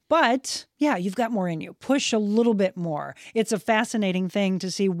doing. But yeah, you've got more in you. Push a little bit more. It's a fascinating thing to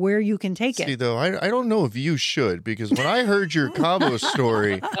see where you can take See, it. though, I don't know if you should, because when I heard your Cabo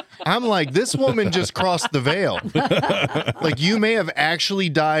story, I'm like, this woman just crossed the veil. Like, you may have actually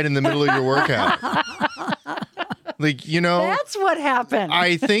died in the middle of your workout. Like, That's what happened.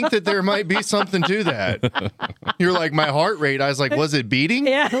 I think that there might be something to that. You're like, my heart rate. I was like, was it beating?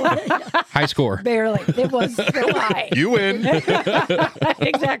 Yeah, High score. barely. It was so high. You win.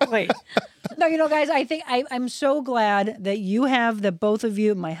 Exactly. No, guys, I think I'm so glad that both of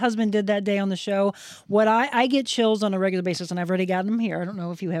you, my husband did that day on the show. What I get chills on a regular basis, and I've already gotten them here. I don't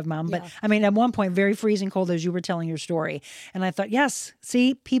know if you have, Mom, but I mean, at one point, very freezing cold as you were telling your story. And I thought, yes,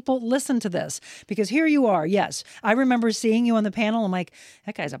 see, people listen to this, because here you are. Yes. I remember seeing you on the panel. I'm like,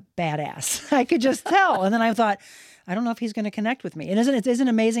 that guy's a badass. I could just tell. And then I thought, I don't know if he's going to connect with me. And isn't it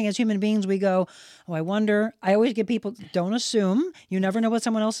amazing as human beings, we go, oh, I wonder. I always get people, don't assume. You never know what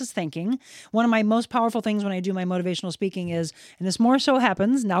someone else is thinking. One of my most powerful things when I do my motivational speaking is, and this more so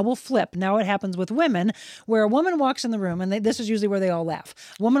happens, now we'll flip. Now it happens with women, where a woman walks in the room, and this is usually where they all laugh.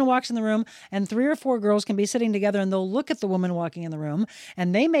 A woman walks in the room, and 3 or 4 girls can be sitting together, and they'll look at the woman walking in the room,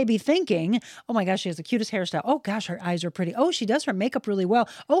 and they may be thinking, oh my gosh, she has the cutest hairstyle. Oh gosh, her eyes are pretty. Oh, she does her makeup really well.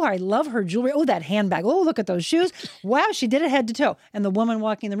 Oh, I love her jewelry. Oh, that handbag. Oh, look at those shoes. Wow, she did it head to toe. And the woman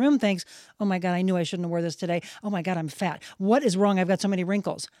walking in the room thinks, oh my God, I knew I shouldn't have wore this today. Oh my God, I'm fat. What is wrong? I've got so many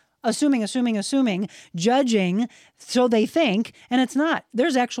wrinkles. Assuming, judging, so they think, and it's not.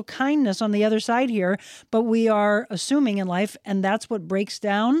 There's actual kindness on the other side here, but we are assuming in life, and that's what breaks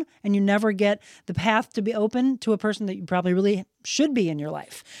down, and you never get the path to be open to a person that you probably really should be in your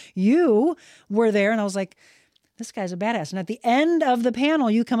life. You were there, and I was like, this guy's a badass. And at the end of the panel,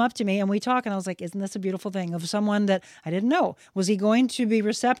 you come up to me and we talk, and I was like, isn't this a beautiful thing of someone that I didn't know? Was he going to be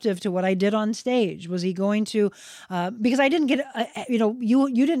receptive to what I did on stage? Was he going to, because I didn't get,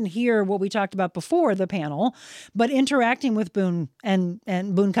 you didn't hear what we talked about before the panel, but interacting with Boone and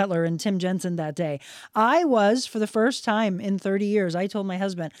Boone Cutler and Tim Jensen that day, I was, for the first time in 30 years, I told my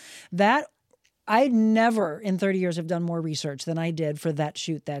husband that I never in 30 years have done more research than I did for that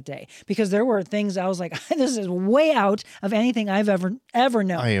shoot that day, because there were things I was like, this is way out of anything I've ever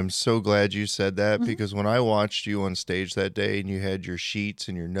known. I am so glad you said that, because when I watched you on stage that day and you had your sheets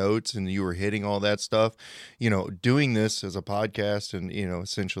and your notes and you were hitting all that stuff, doing this as a podcast and,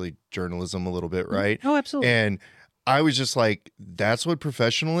 essentially journalism a little bit, right? Oh, absolutely. And I was just like, that's what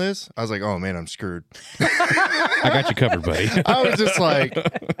professional is? I was like, oh man, I'm screwed. I got you covered, buddy. I was just like,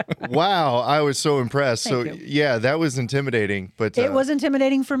 wow, I was so impressed. Thank So you. yeah, that was intimidating, but It was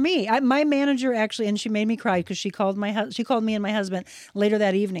intimidating for me. My manager actually, and she made me cry because she called me and my husband later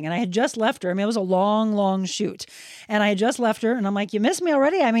that evening, and I had just left her. I mean, it was a long, long shoot, and I had just left her, and I'm like, you missed me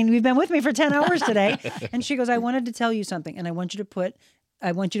already? I mean, you've been with me for 10 hours today. And she goes, I wanted to tell you something, and I want you to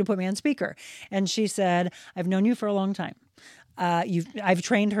put me on speaker. And she said, I've known you for a long time. I've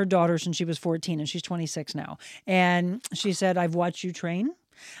trained her daughter since she was 14, and she's 26 now. And she said, I've watched you train.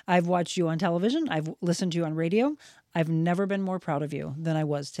 I've watched you on television. I've listened to you on radio. I've never been more proud of you than I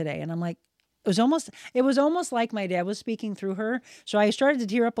was today. And I'm like, it was almost like my dad was speaking through her. So I started to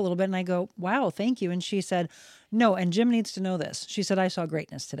tear up a little bit, and I go, wow, thank you. And she said, no, and Jim needs to know this. She said, I saw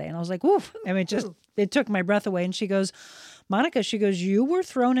greatness today. And I was like, woof. I mean, it took my breath away. And she goes, Monica, you were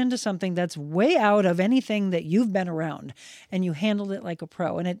thrown into something that's way out of anything that you've been around, and you handled it like a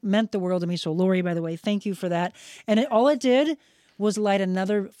pro. And it meant the world to me. So Lori, by the way, thank you for that. And all it did was light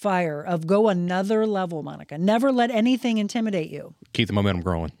another fire of go another level, Monica. Never let anything intimidate you. Keep the momentum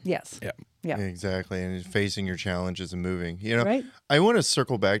growing. Yes. Yeah. Yeah. Exactly. And facing your challenges and moving. Right. I want to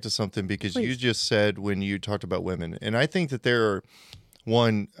circle back to something, because Please. you just said when you talked about women, and I think that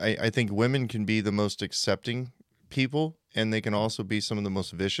I think women can be the most accepting people, and they can also be some of the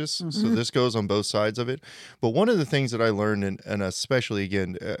most vicious. So this goes on both sides of it. But one of the things that I learned, and especially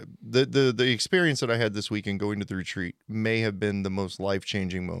again, the experience that I had this weekend going to the retreat may have been the most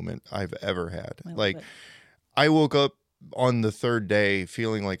life-changing moment I've ever had. I woke up on the third day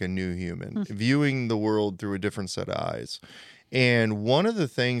feeling like a new human, viewing the world through a different set of eyes. And one of the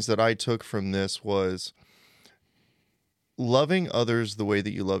things that I took from this was loving others the way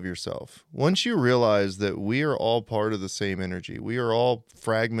that you love yourself. Once you realize that we are all part of the same energy, we are all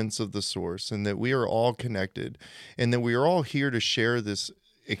fragments of the source, and that we are all connected, and that we are all here to share this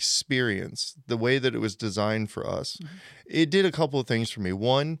experience the way that it was designed for us, it did a couple of things for me.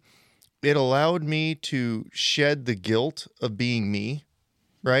 One, it allowed me to shed the guilt of being me,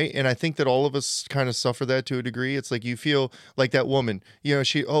 right? And I think that all of us kind of suffer that to a degree. It's like you feel like that woman, I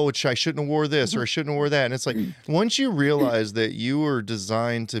shouldn't have wore this, or I shouldn't have wore that. And it's like, once you realize that you were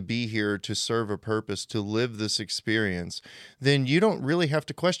designed to be here to serve a purpose, to live this experience, then you don't really have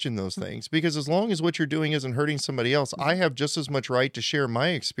to question those things, because as long as what you're doing isn't hurting somebody else, I have just as much right to share my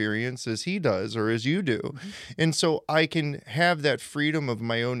experience as he does or as you do. And so I can have that freedom of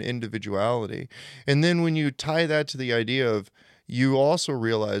my own individuality. And then when you tie that to the idea of, you also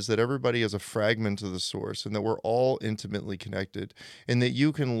realize that everybody is a fragment of the source, and that we're all intimately connected, and that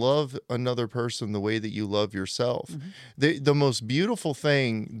you can love another person the way that you love yourself. The most beautiful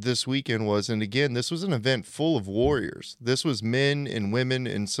thing this weekend was, and again, this was an event full of warriors. This was men and women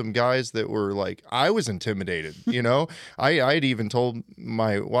and some guys that were like, I was intimidated, I'd even told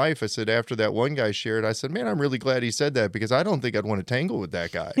my wife, I said, after that one guy shared, I said, man, I'm really glad he said that, because I don't think I'd want to tangle with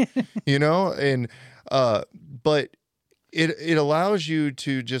that guy, but it allows you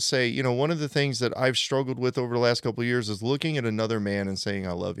to just say, one of the things that I've struggled with over the last couple of years is looking at another man and saying,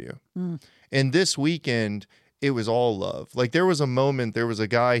 I love you. And this weekend, it was all love. Like there was a moment, there was a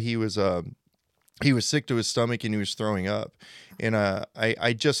guy, he was sick to his stomach and he was throwing up. And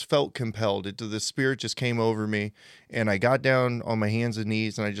I just felt compelled. The spirit just came over me, and I got down on my hands and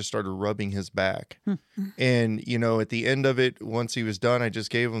knees and I just started rubbing his back. And, you know, at the end of it, once he was done, I just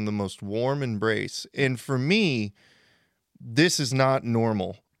gave him the most warm embrace. And for me, this is not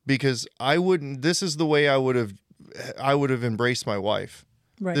normal, because this is the way I would have embraced my wife.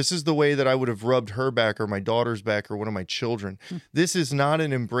 Right. This is the way that I would have rubbed her back, or my daughter's back, or one of my children. This is not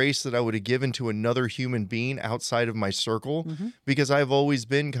an embrace that I would have given to another human being outside of my circle, because I've always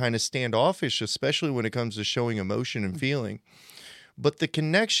been kind of standoffish, especially when it comes to showing emotion and feeling. But the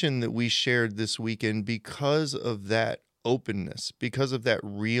connection that we shared this weekend, because of that openness, because of that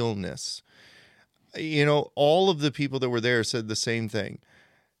realness, you know, all of the people that were there said the same thing.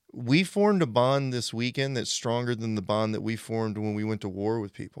 We formed a bond this weekend that's stronger than the bond that we formed when we went to war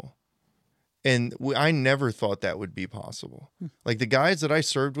with people. And I never thought that would be possible. Like the guys that I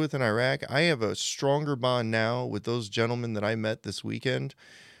served with in Iraq, I have a stronger bond now with those gentlemen that I met this weekend,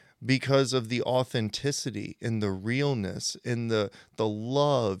 because of the authenticity and the realness and the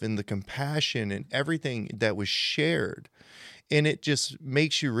love and the compassion and everything that was shared. And it just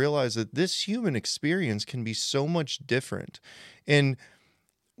makes you realize that this human experience can be so much different. And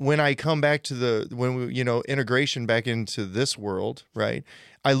when I come back to integration back into this world, right?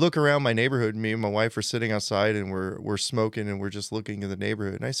 I look around my neighborhood, me and my wife are sitting outside and we're smoking and we're just looking at the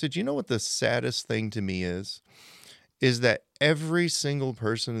neighborhood. And I said, you know what the saddest thing to me is that every single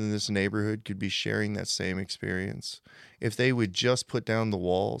person in this neighborhood could be sharing that same experience if they would just put down the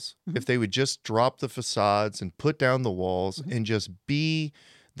walls, if they would just drop the facades and put down the walls and just be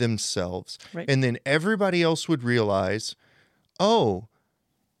themselves. Right. And then everybody else would realize, oh,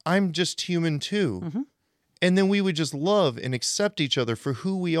 I'm just human too. And then we would just love and accept each other for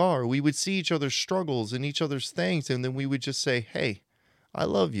who we are. We would see each other's struggles and each other's things. And then we would just say, hey, I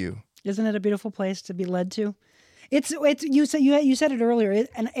love you. Isn't it a beautiful place to be led to? It's you said it earlier,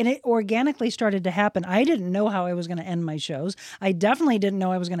 and it organically started to happen. I didn't know how I was going to end my shows. I definitely didn't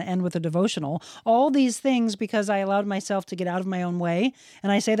know I was going to end with a devotional. All these things because I allowed myself to get out of my own way.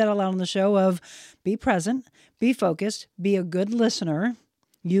 And I say that aloud on the show of be present, be focused, be a good listener.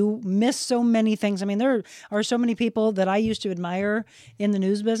 You miss so many things. I mean, there are so many people that I used to admire in the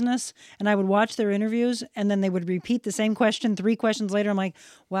news business, and I would watch their interviews, and then they would repeat the same question 3 questions later. I'm like,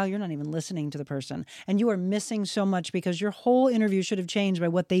 wow, you're not even listening to the person. And you are missing so much because your whole interview should have changed by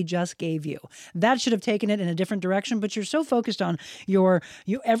what they just gave you. That should have taken it in a different direction, but you're so focused on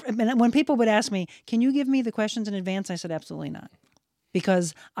and when people would ask me, can you give me the questions in advance? I said, absolutely not.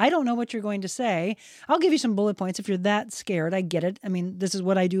 Because I don't know what you're going to say. I'll give you some bullet points if you're that scared. I get it. I mean, this is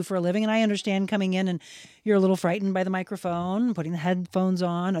what I do for a living, and I understand coming in and you're a little frightened by the microphone, putting the headphones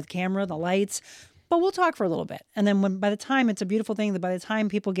on, the camera, the lights. But we'll talk for a little bit. And then by the time, it's a beautiful thing that by the time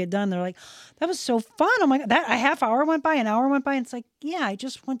people get done, they're like, that was so fun. Oh my God, that a half hour went by, an hour went by. And it's like, yeah, I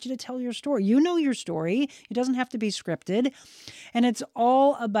just want you to tell your story. You know your story. It doesn't have to be scripted. And it's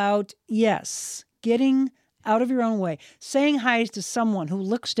all about, yes, getting out of your own way, saying hi to someone who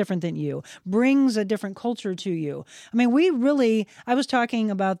looks different than you, brings a different culture to you. I mean, I was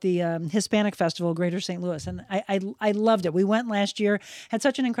talking about the Hispanic Festival, Greater St. Louis, and I loved it. We went last year, had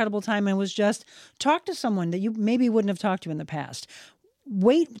such an incredible time, and was just talk to someone that you maybe wouldn't have talked to in the past.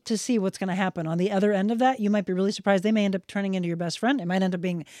 Wait to see what's going to happen on the other end of that. You might be really surprised. They may end up turning into your best friend. It might end up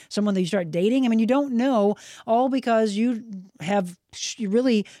being someone that you start dating. I mean, you don't know, all because you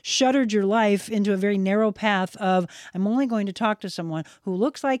really shuttered your life into a very narrow path of, I'm only going to talk to someone who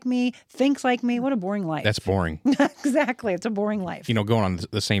looks like me, thinks like me. What a boring life. That's boring. Exactly. It's a boring life. You know, going on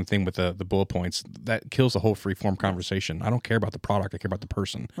the same thing with the bullet points, that kills the whole free-form conversation. I don't care about the product. I care about the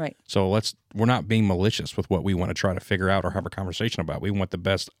person. Right. So we're not being malicious with what we want to try to figure out or have a conversation about. We want the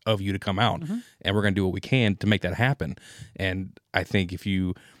best of you to come out, and we're going to do what we can to make that happen. And I think if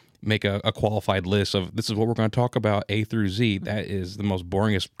you make a qualified list of this is what we're going to talk about A through Z, that is the most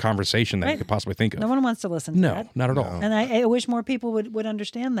boringest conversation that you could possibly think of. No one wants to listen to that. No, not at all. And I wish more people would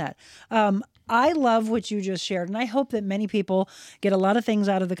understand that. I love what you just shared, and I hope that many people get a lot of things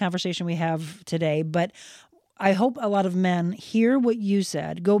out of the conversation we have today, but I hope a lot of men hear what you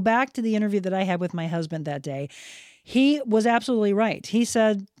said. Go back to the interview that I had with my husband that day. He was absolutely right. He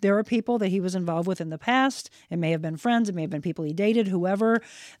said there are people that he was involved with in the past. It may have been friends. It may have been people he dated, whoever,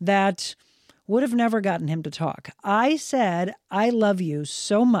 that would have never gotten him to talk. I said, I love you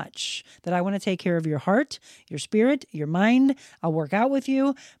so much that I want to take care of your heart, your spirit, your mind. I'll work out with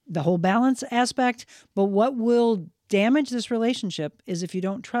you, the whole balance aspect. But what will damage this relationship is if you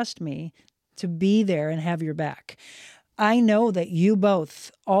don't trust me to be there and have your back. I know that you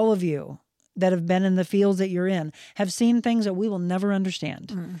both, all of you, that have been in the fields that you're in have seen things that we will never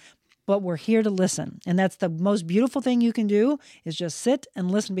understand. But we're here to listen. And that's the most beautiful thing you can do, is just sit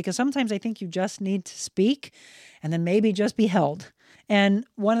and listen, because sometimes I think you just need to speak and then maybe just be held. And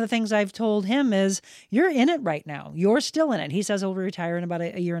one of the things I've told him is, you're in it right now. You're still in it. He says he'll retire in about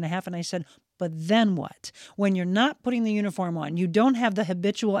a year and a half. And I said, but then what? When you're not putting the uniform on, you don't have the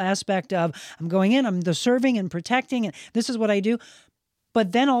habitual aspect of, I'm going in, I'm the serving and protecting, and this is what I do.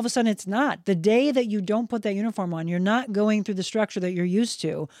 But then all of a sudden it's not. The day that you don't put that uniform on, you're not going through the structure that you're used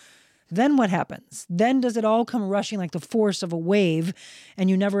to. Then what happens? Then does it all come rushing like the force of a wave, and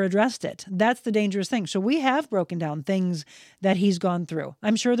you never addressed it? That's the dangerous thing. So we have broken down things that he's gone through.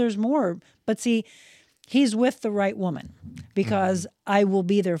 I'm sure there's more, but see, he's with the right woman, because I will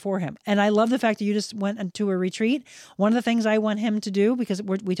be there for him. And I love the fact that you just went into a retreat. One of the things I want him to do, because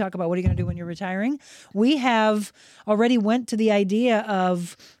we talk about what are you going to do when you're retiring, we have already went to the idea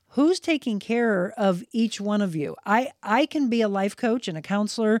of who's taking care of each one of you. I can be a life coach and a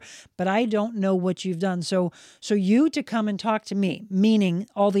counselor, but I don't know what you've done. So you to come and talk to me, meaning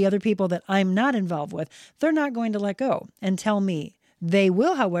all the other people that I'm not involved with, they're not going to let go and tell me. They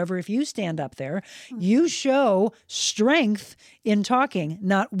will, however, if you stand up there, you show strength in talking,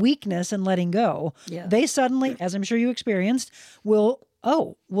 not weakness in letting go. Yeah. They suddenly, as I'm sure you experienced, will,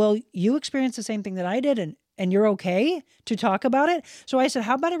 you experienced the same thing that I did, and you're okay to talk about it? So I said,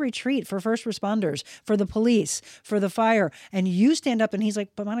 how about a retreat for first responders, for the police, for the fire? And you stand up, and he's like,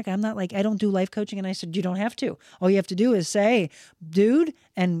 but Monica, I'm not like, I don't do life coaching. And I said, you don't have to. All you have to do is say, dude,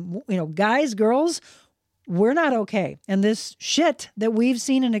 and guys, girls, we're not okay. And this shit that we've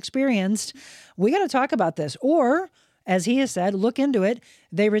seen and experienced, we got to talk about this. Or, as he has said, look into it.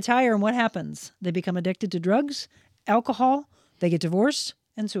 They retire, and what happens? They become addicted to drugs, alcohol, they get divorced,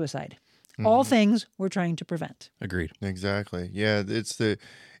 and suicide. All things we're trying to prevent. Agreed. Exactly. Yeah,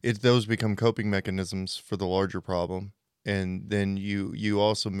 those become coping mechanisms for the larger problem, and then you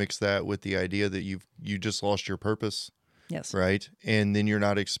also mix that with the idea that you just lost your purpose. Yes. Right. And then you're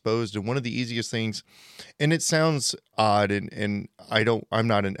not exposed. And one of the easiest things, and it sounds odd, and I'm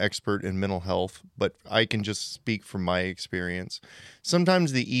not an expert in mental health, but I can just speak from my experience.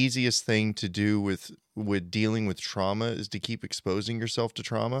 Sometimes the easiest thing to do with dealing with trauma is to keep exposing yourself to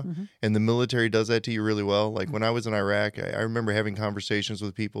trauma. And the military does that to you really well. Like when I was in Iraq, I remember having conversations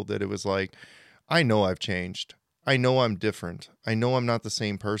with people that it was like, I know I've changed. I know I'm different. I know I'm not the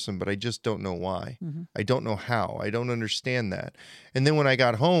same person, but I just don't know why. I don't know how. I don't understand that. And then when I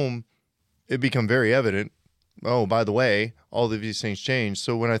got home, it became very evident. Oh, by the way, all of these things changed.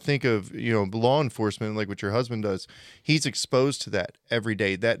 So when I think of, law enforcement, like what your husband does, he's exposed to that every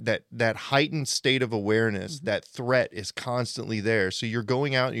day. That heightened state of awareness, that threat is constantly there. So you're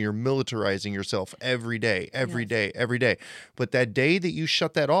going out and you're militarizing yourself every day. But that day that you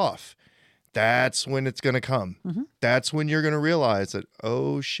shut that off, that's when it's going to come. That's when you're going to realize that,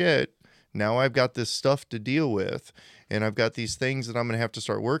 oh shit, now I've got this stuff to deal with, and I've got these things that I'm going to have to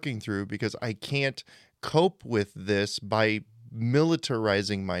start working through, because I can't cope with this by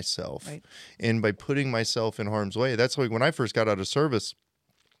militarizing myself and by putting myself in harm's way. That's why when I first got out of service,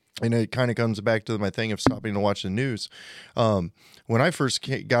 and it kind of comes back to my thing of stopping to watch the news. When I first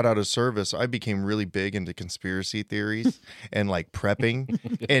got out of service, I became really big into conspiracy theories and like prepping.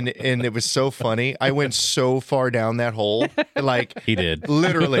 And it was so funny. I went so far down that hole. Like He did.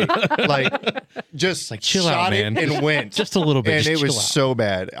 literally, like just Like, chill shot out, man. it and went. Just a little bit. And Just it was chill out. so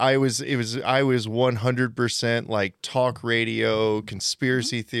bad. I was 100% like talk radio,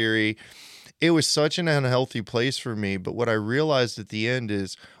 conspiracy theory. It was such an unhealthy place for me. But what I realized at the end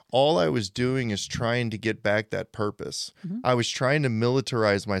is all I was doing is trying to get back that purpose. I was trying to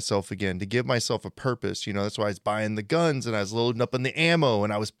militarize myself again, to give myself a purpose. That's why I was buying the guns, and I was loading up on the ammo,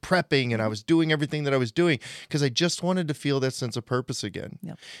 and I was prepping, and I was doing everything that I was doing, because I just wanted to feel that sense of purpose again.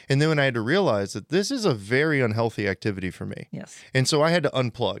 Yep. And then when I had to realize that this is a very unhealthy activity for me. Yes. And so I had to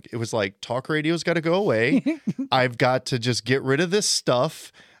unplug. It was like, talk radio's got to go away. I've got to just get rid of this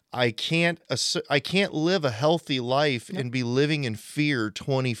stuff. I can't live a healthy life and be living in fear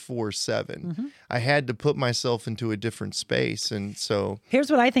 24/7. I had to put myself into a different space. And so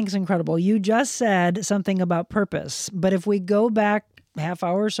Here's what I think is incredible. You just said something about purpose, but if we go back half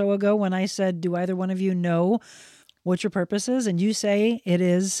hour or so ago when I said, do either one of you know what your purpose is? And you say it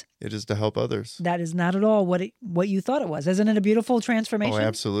is to help others. that is not at all what you thought it was. Isn't it a beautiful transformation? Oh,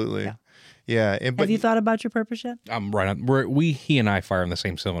 absolutely. Yeah. Yeah. But Have you thought about your purpose yet? I'm right on. He and I fire on the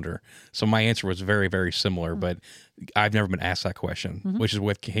same cylinder. So my answer was very, very similar, but I've never been asked that question, which is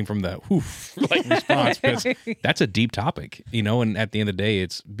what came from the response, because that's a deep topic, and at the end of the day,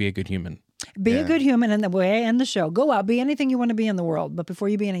 it's be a good human. Be a Yeah. good human, and the way I end the show, go out, be anything you want to be in the world. But before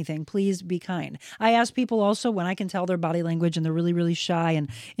you be anything, please be kind. I ask people also when I can tell their body language and they're really, really shy and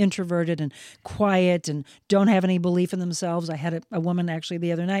introverted and quiet and don't have any belief in themselves. I had a woman actually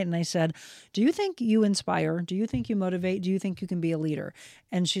the other night and I said, do you think you inspire? Do you think you motivate? Do you think you can be a leader?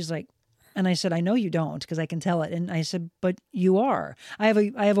 And she's like, and I said, I know you don't because I can tell it. And I said, but you are. I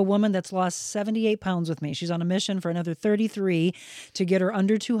have a woman that's lost 78 pounds with me. She's on a mission for another 33 to get her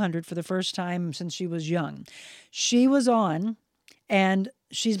under 200 for the first time since she was young. She was on, and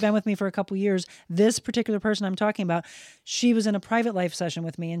she's been with me for a couple years. This particular person I'm talking about, she was in a private life session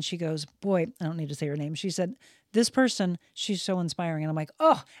with me, and she goes, boy, I don't need to say her name. She said, this person, she's so inspiring. And I'm like,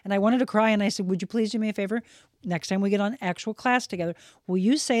 oh, and I wanted to cry. And I said, would you please do me a favor? Next time we get on actual class together, will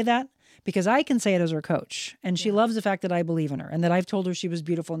you say that? Because I can say it as her coach. And she loves the fact that I believe in her and that I've told her she was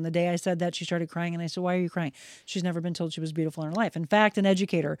beautiful. And the day I said that, she started crying. And I said, why are you crying? She's never been told she was beautiful in her life. In fact, an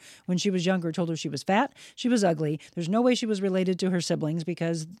educator, when she was younger, told her she was fat, she was ugly. There's no way she was related to her siblings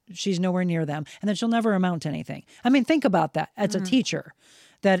because she's nowhere near them. And that she'll never amount to anything. I mean, think about that. As a teacher,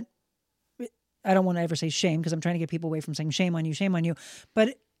 that I don't want to ever say shame because I'm trying to get people away from saying shame on you.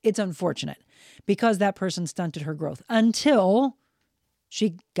 But it's unfortunate because that person stunted her growth until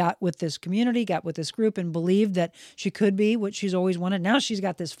she got with this community, got with this group, and believed that she could be what she's always wanted. Now she's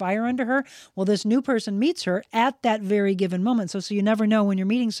got this fire under her. Well, this new person meets her at that very given moment. So you never know when you're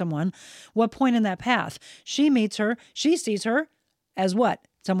meeting someone what point in that path. She meets her, she sees her as what?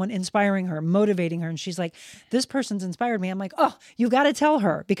 Someone inspiring her, motivating her. And she's like, this person's inspired me. I'm like, oh, you got to tell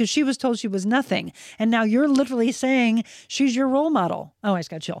her because she was told she was nothing. And now you're literally saying she's your role model. Oh, I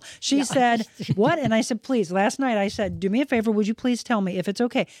just got chill. She said, what? And I said, please, last night I said, do me a favor. Would you please tell me if it's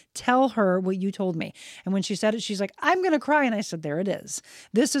okay? Tell her what you told me. And when she said it, she's like, I'm going to cry. And I said, there it is.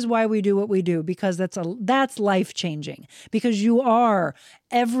 This is why we do what we do, because that's life changing, because you are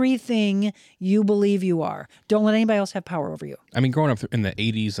everything you believe you are. Don't let anybody else have power over you. I mean, growing up in the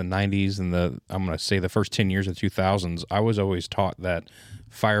 80s and 90s and I'm going to say the first 10 years of the 2000s, I was always taught that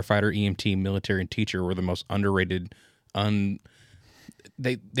firefighter, EMT, military, and teacher were the most underrated.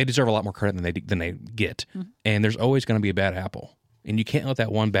 They deserve a lot more credit than they get. Mm-hmm. And there's always going to be a bad apple. And you can't let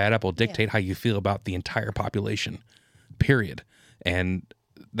that one bad apple dictate how you feel about the entire population, period. And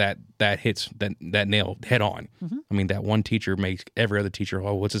that hits that nail head on. Mm-hmm. I mean, that one teacher makes every other teacher,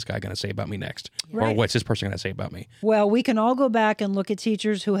 oh, what's this guy going to say about me next? Right. Or what's this person going to say about me? Well, we can all go back and look at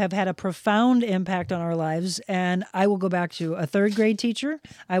teachers who have had a profound impact on our lives. And I will go back to a third grade teacher.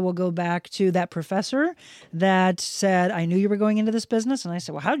 I will go back to that professor that said, I knew you were going into this business. And I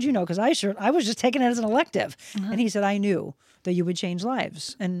said, well, how did you know? Because I was just taking it as an elective. Uh-huh. And he said, I knew that you would change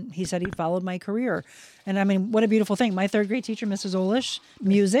lives. And he said he followed my career. And I mean, what a beautiful thing. My third grade teacher, Mrs. Olish,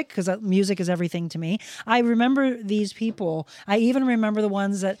 music, because music is everything to me. I remember these people. I even remember the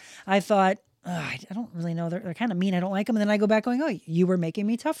ones that I thought, I don't really know. They're kind of mean. I don't like them. And then I go back going, oh, you were making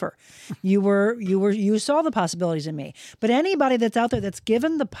me tougher. You saw the possibilities in me. But anybody that's out there that's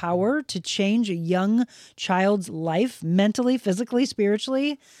given the power to change a young child's life, mentally, physically,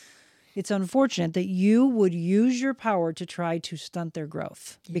 spiritually, it's unfortunate that you would use your power to try to stunt their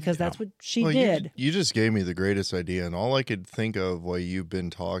growth, because that's what she did. You just gave me the greatest idea. And all I could think of while you've been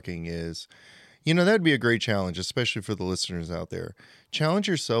talking is, that'd be a great challenge, especially for the listeners out there. Challenge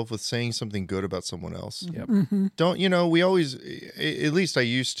yourself with saying something good about someone else. Yep. Mm-hmm. Don't, we always, at least I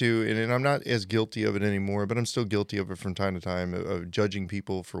used to, and I'm not as guilty of it anymore, but I'm still guilty of it from time to time, of judging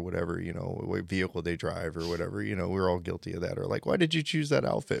people for whatever, what vehicle they drive or whatever. We're all guilty of that. Or like, why did you choose that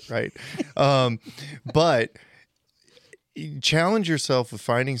outfit, right? But challenge yourself with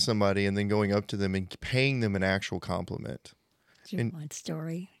finding somebody and then going up to them and paying them an actual compliment. Do you want a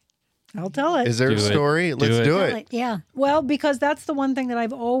story? I'll tell it. Is there a story? Let's do it. Yeah. Well, because that's the one thing that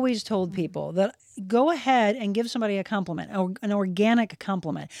I've always told people, that go ahead and give somebody a compliment, or an organic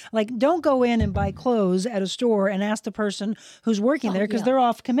compliment. Like, don't go in and buy clothes at a store and ask the person who's working there, because they're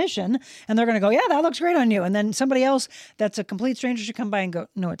off commission and they're going to go, yeah, that looks great on you. And then somebody else that's a complete stranger should come by and go,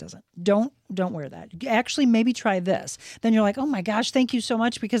 no, it doesn't. Don't wear that. Actually, maybe try this. Then you're like, oh my gosh, thank you so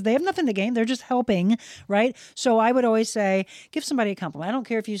much, because they have nothing to gain. They're just helping, right? So I would always say, give somebody a compliment. I don't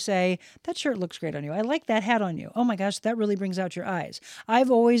care if you say, that shirt looks great on you. I like that hat on you. Oh my gosh, that really brings out your eyes. I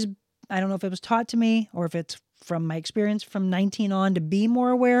don't know if it was taught to me or if it's from my experience from 19 on, to be more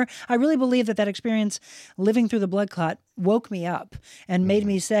aware. I really believe that experience living through the blood clot woke me up and made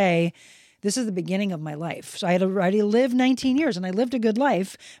me say, this is the beginning of my life. So I had already lived 19 years and I lived a good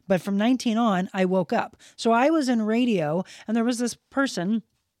life, but from 19 on, I woke up. So I was in radio and there was this person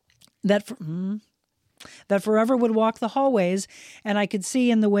that forever would walk the hallways, and I could see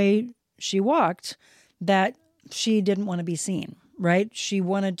in the way she walked that she didn't want to be seen. right? She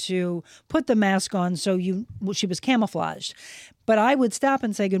wanted to put the mask on so she was camouflaged. But I would stop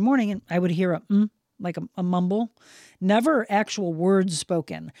and say good morning, and I would hear like a mumble, never actual words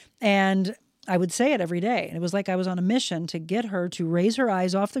spoken. And I would say it every day. And it was like I was on a mission to get her to raise her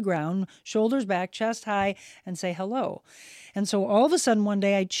eyes off the ground, shoulders back, chest high, and say hello. And so all of a sudden one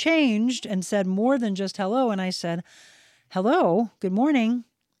day I changed and said more than just hello. And I said, hello, good morning.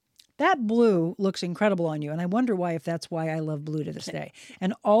 That blue looks incredible on you. And I wonder why, if that's why I love blue to this day.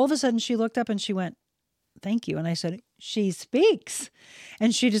 And all of a sudden she looked up and she went, thank you. And I said, she speaks.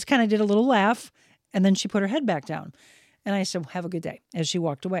 And she just kind of did a little laugh. And then she put her head back down. And I said, have a good day, as she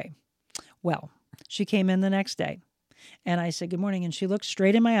walked away. Well, she came in the next day and I said, good morning. And she looked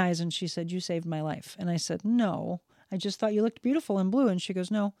straight in my eyes and she said, you saved my life. And I said, no, I just thought you looked beautiful in blue. And she goes,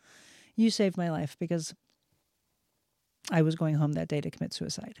 no, you saved my life because I was going home that day to commit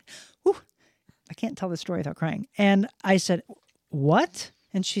suicide. Whew, I can't tell the story without crying. And I said, what?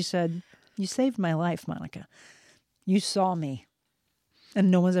 And she said, you saved my life, Monica. You saw me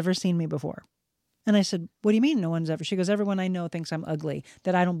and no one's ever seen me before. And I said, what do you mean no one's ever? She goes, everyone I know thinks I'm ugly,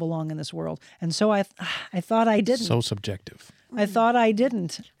 that I don't belong in this world. And so I thought I didn't. So subjective. I thought I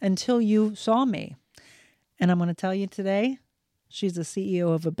didn't until you saw me. And I'm going to tell you today, she's the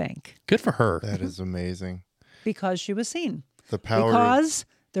CEO of a bank. Good for her. That is amazing. Because she was seen. The power. Because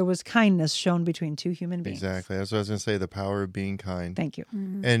there was kindness shown between two human beings. Exactly. That's what I was going to say. The power of being kind. Thank you.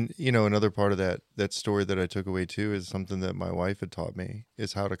 And, another part of that story that I took away too is something that my wife had taught me,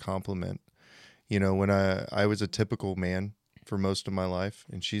 is how to compliment. When I was a typical man for most of my life,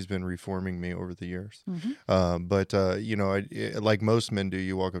 and she's been reforming me over the years. But like most men do,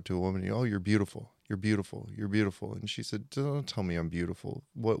 you walk up to a woman and you're beautiful. You're beautiful. You're beautiful. And she said, don't tell me I'm beautiful.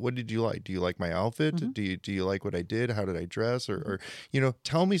 What did you like? Do you like my outfit? Do you like what I did? How did I dress? Or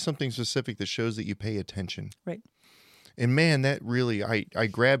tell me something specific that shows that you pay attention. Right. And man, that really, I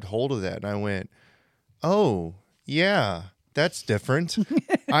grabbed hold of that and I went, oh, yeah. That's different.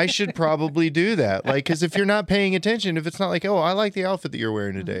 I should probably do that. Because if you're not paying attention, if it's not like, oh, I like the outfit that you're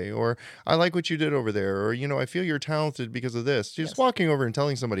wearing today, or I like what you did over there, or, I feel you're talented because of this. Just walking over and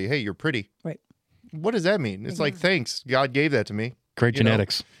telling somebody, hey, you're pretty. Right. What does that mean? It's like, thanks. God gave that to me. Great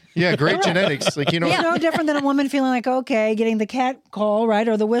genetics. Yeah, great genetics. It's no different than a woman feeling like, okay, getting the cat call, right?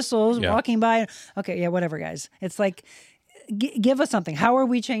 Or the whistles, walking by. Okay, yeah, whatever, guys. It's like, give us something. How are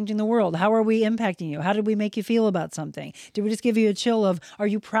we changing the world? How are we impacting you? How did we make you feel about something? Did we just give you a chill of, are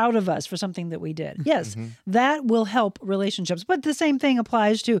you proud of us for something that we did? Yes, that will help relationships. But the same thing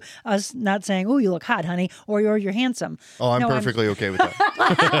applies to us not saying, oh, you look hot, honey, or you're handsome. Oh, I'm perfectly okay with that.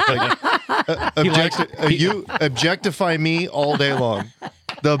 You objectify me all day long.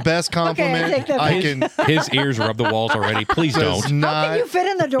 The best compliment I can. His ears rub the walls already. Please don't. How can you fit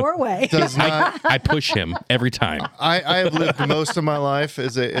in the doorway? I push him every time. I have lived most of my life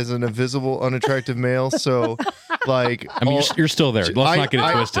as an invisible, unattractive male. So, you're still there. Let's not get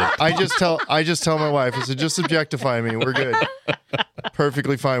it twisted. I just tell my wife, I said, just objectify me. We're good.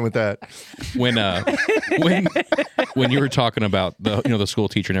 Perfectly fine with that. When you were talking about the school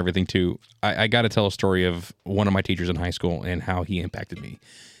teacher and everything too, I got to tell a story of one of my teachers in high school and how he impacted me.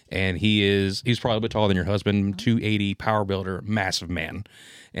 And he's probably a bit taller than your husband, 280, power builder, massive man.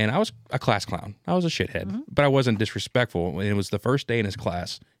 And I was a class clown. I was a shithead, but I wasn't disrespectful. It was the first day in his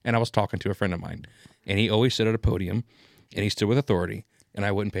class, and I was talking to a friend of mine, and he always stood at a podium, and he stood with authority, and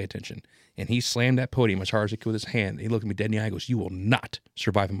I wouldn't pay attention. And he slammed that podium as hard as he could with his hand. He looked at me dead in the eye and goes, you will not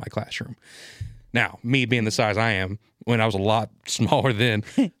survive in my classroom. Now, me being the size I am, when I was a lot smaller then,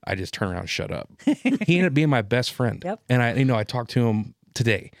 I just turned around and shut up. He ended up being my best friend. Yep. And I talked to him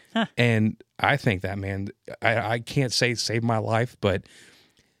today. And I think that, man, I can't say saved my life, but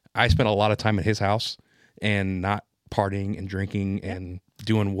I spent a lot of time at his house and not partying and drinking and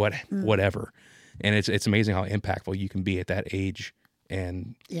doing whatever. And it's amazing how impactful you can be at that age.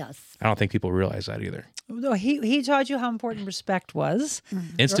 And yes, I don't think people realize that either. No, he taught you how important respect was.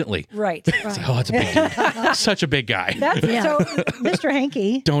 Instantly. Right. Oh, that's a big dude. Such a big guy. So Mr.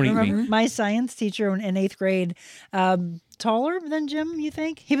 Hankey, Don't eat me. My science teacher in 8th grade, taller than Jim, you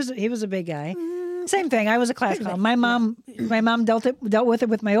think? He was a big guy. Same thing. I was a class clown. My mom dealt with it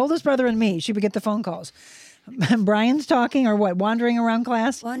with my oldest brother and me. She would get the phone calls. Brian's talking or what? Wandering around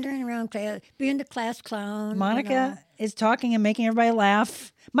class? Wandering around class, being the class clown. Monica is talking and making everybody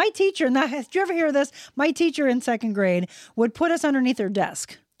laugh. My teacher, now, did you ever hear this? My teacher in 2nd grade would put us underneath her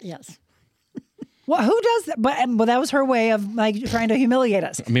desk. Yes. Well, who does that? But that was her way of trying to humiliate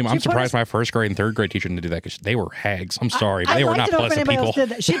us. I mean, I'm surprised my 1st grade and 3rd grade teacher didn't do that because they were hags. I'm sorry, but they were not pleasant people.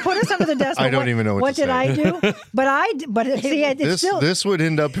 She put us under the desk. I don't even know what to did say. I do? But see, it's still this would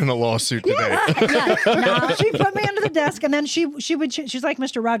end up in a lawsuit today. No, she put me under the desk, and then she's like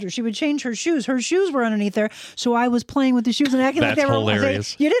Mr. Rogers. She would change her shoes. Her shoes were underneath there, so I was playing with the shoes and acting like That's they were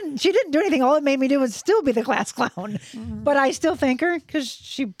hilarious. She didn't do anything. All it made me do was still be the class clown. But I still thank her because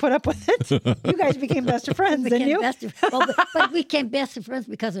she put up with it. You guys became best of friends, didn't you? But we became best of friends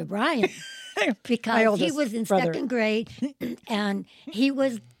because of Brian. My Because oldest he was in brother. second grade, and he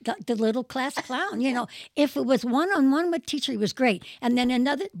was the little class clown. You know, if it was one-on-one with teacher, he was great. And then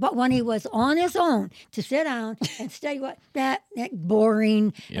another, but when he was on his own to sit down and study that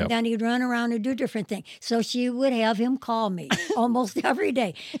boring, Yep. and then he'd run around and do different things. So she would have him call me almost every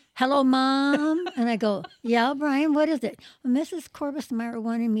day. Hello, Mom. And I go, yeah, Brian, what is it? Well, Mrs. Corbismeyer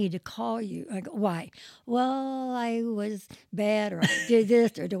wanted me to call you. I go, why? Well, I was bad, or I did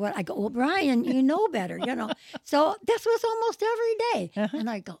this, or did what. I go, well, Brian, you know better, you know. So this was almost every day. And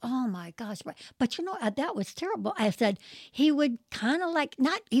I go, oh my gosh. But you know, that was terrible. I said, he would kind of like,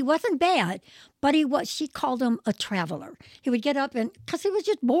 he wasn't bad, but she called him a traveler. He would get up because he was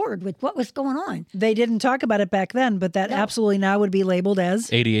just bored with what was going on. They didn't talk about it back then, but that absolutely now would be labeled as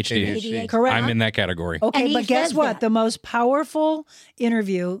ADHD. correct. I'm in that category. Okay, And he but guess says what? that. The most powerful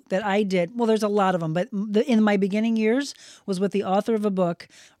interview that I did, well, there's a lot of them, but in my beginning years was with the author of a book,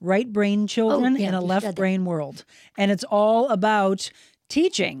 Right Brain Children yeah, in a you Left said that. Brain World. And it's all about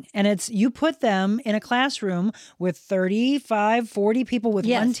teaching. And you put them in a classroom with 35, 40 people with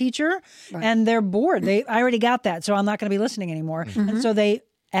Yes. one teacher, and they're bored. I already got that, so I'm not going to be listening anymore. And so they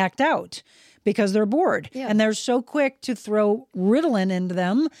act out because they're bored. Yeah. And they're so quick to throw Ritalin into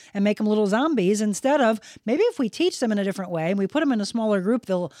them and make them little zombies instead of maybe if we teach them in a different way and we put them in a smaller group,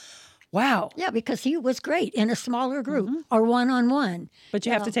 they'll, wow. Yeah, because he was great in a smaller group or one-on-one. But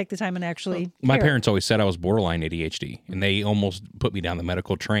you have to take the time and actually. My hear it. parents always said I was borderline ADHD, and they almost put me down the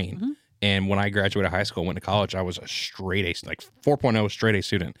medical train. And when I graduated high school, went to college, I was a straight A, like 4.0 straight A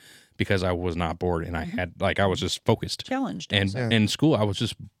student because I was not bored and I had I was just focused. Challenged. And in school, I was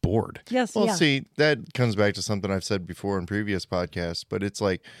just bored. Yes. Well, Yeah. see, that comes back to something I've said before in previous podcasts, but it's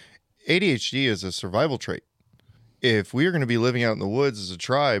like ADHD is a survival trait. If we are going to be living out in the woods as a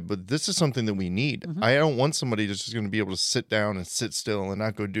tribe, but this is something that we need. I don't want somebody that's just going to be able to sit down and sit still and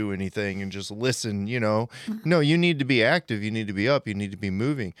not go do anything and just listen, you know. No, you need to be active, you need to be up, you need to be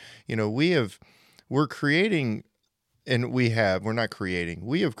moving. You know, we're creating, and we have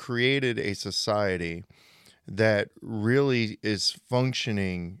created a society that really is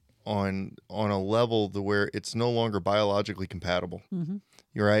functioning on a level where it's no longer biologically compatible.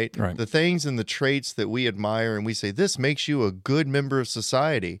 You're right. Right. The things and the traits that we admire and we say, this makes you a good member of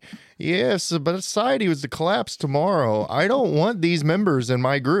society. Yes, but society was to collapse tomorrow. I don't want these members in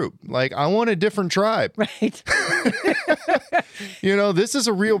my group. Like, I want a different tribe. Right. You know, this is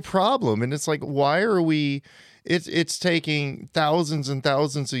a real problem. And it's like, why are we... It's taking thousands and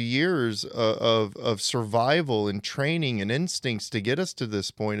thousands of years of survival and training and instincts to get us to this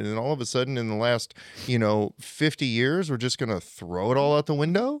point. And then all of a sudden in the last, 50 years, we're just going to throw it all out the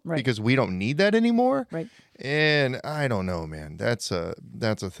window because we don't need that anymore. Right. And I don't know, man. That's a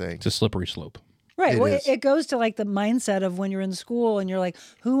thing. It's a slippery slope. Right. It Well, is. it goes to like the mindset of when you're in school and you're like,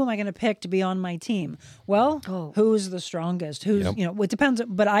 who am I going to pick to be on my team? Well, who's the strongest? Who's, it depends.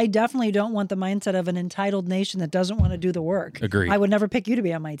 But I definitely don't want the mindset of an entitled nation that doesn't want to do the work. Agreed. I would never pick you to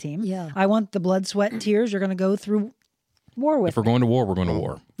be on my team. Yeah. I want the blood, sweat, and tears. You're going to go through war with If we're me. going to war, we're going to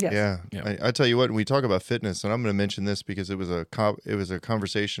war. Yes. Yeah. I tell you what, when we talk about fitness, and I'm going to mention this because it was a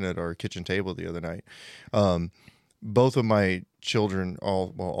conversation at our kitchen table the other night. Both of my children,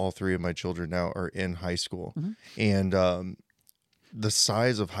 all three of my children now are in high school. And the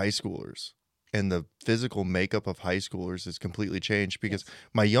size of high schoolers and the physical makeup of high schoolers has completely changed because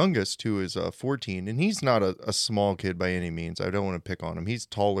my youngest, who is 14, and he's not a small kid by any means. I don't want to pick on him. He's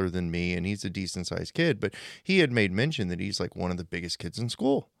taller than me and he's a decent sized kid, but he had made mention that he's like one of the biggest kids in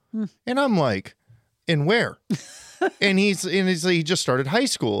school. And I'm like, and where? And he just started high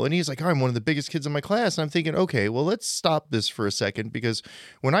school and he's like, I'm one of the biggest kids in my class. And I'm thinking, okay, well, let's stop this for a second because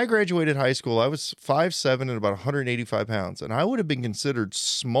when I graduated high school, I was 5'7" and about 185 pounds and I would have been considered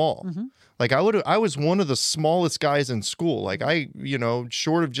small. Like I was one of the smallest guys in school. Like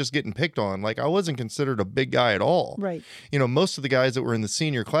short of just getting picked on, like I wasn't considered a big guy at all. Right. Most of the guys that were in the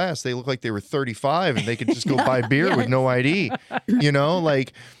senior class, they looked like they were 35 and they could just go buy beer with no ID,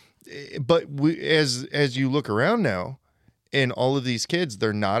 but as you look around now, and all of these kids,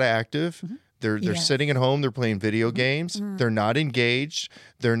 they're not active. They're sitting at home. They're playing video games. They're not engaged.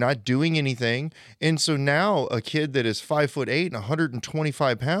 They're not doing anything. And so now a kid that is 5'8" and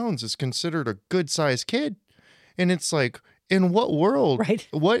 125 pounds is considered a good sized kid. And it's like, in what world? Right.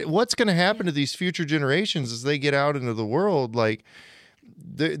 What's going to happen to these future generations as they get out into the world? Like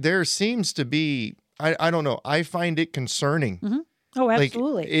there seems to be. I don't know. I find it concerning. Oh, Like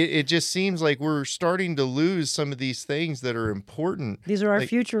absolutely. it just seems like we're starting to lose some of these things that are important. These are our like,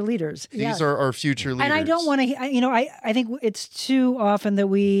 future leaders. These are our future leaders. And I don't want to, I think it's too often that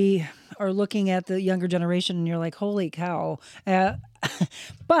we are looking at the younger generation and you're like, holy cow.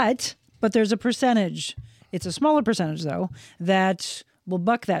 But there's a percentage, it's a smaller percentage though, that will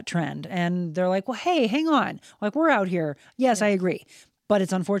buck that trend. And they're like, well, hey, hang on. Like, we're out here. Yes, I agree. But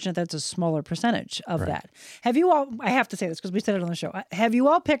it's unfortunate that's a smaller percentage of that. Have you all, I have to say this because we said it on the show. Have you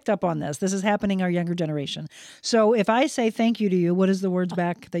all picked up on this? This is happening our younger generation. So if I say thank you to you, what is the words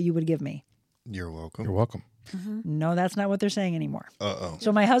back that you would give me? You're welcome. You're welcome. No, that's not what they're saying anymore. Uh-oh.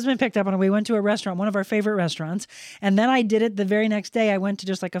 So my husband picked up on it. We went to a restaurant, one of our favorite restaurants. And then I did it the very next day. I went to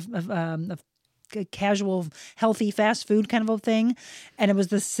just like a casual, healthy fast food kind of a thing. And it was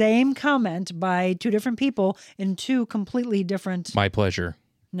the same comment by two different people in two completely different. My pleasure.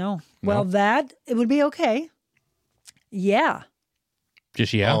 No. Well, that, it would be okay. Yeah.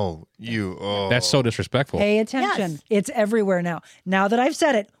 Just yeah. Oh, That's so disrespectful. Pay attention. Yes. It's everywhere now. Now that I've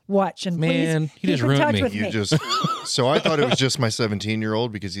said it, watch and Man, please you keep just in ruined touch me. with you me. just. So I thought it was just my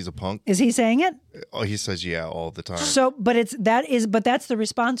 17-year-old because he's a punk. Is he saying it? Oh, he says yeah all the time. So, but that's the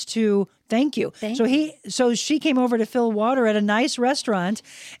response to thank you. So she came over to fill water at a nice restaurant,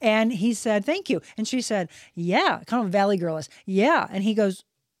 and he said thank you, and she said yeah, kind of Valley Girl-ish, yeah, and he goes,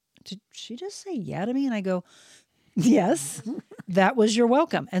 did she just say yeah to me? And I go, yes, that was your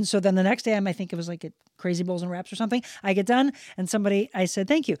welcome. And so then the next day, I think it was like at Crazy Bowls and Wraps or something. I get done, and I said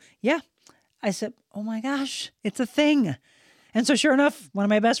thank you, yeah. I said, oh my gosh, it's a thing. And so sure enough, one of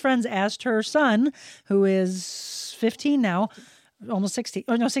my best friends asked her son, who is 15 now, almost 16,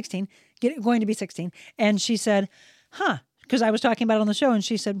 or no, 16, going to be 16. And she said, because I was talking about it on the show. And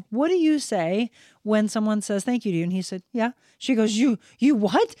she said, what do you say when someone says thank you to you? And he said, yeah. She goes, you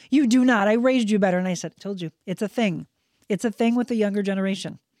what? You do not. I raised you better. And I said, told you, it's a thing. It's a thing with the younger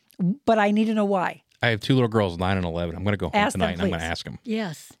generation. But I need to know why. I have two little girls, 9 and 11. I'm going to go home Ask them, tonight and I'm going to please. ask them.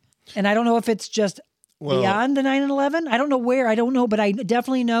 Yes. And I don't know if it's just beyond the 9 and 11. I don't know where. I don't know, but I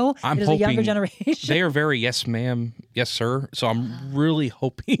definitely know I'm it is a hoping younger generation. They are very yes, ma'am, yes, sir. So I'm really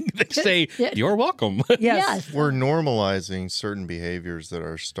hoping they say, you're welcome. Yes. We're normalizing certain behaviors that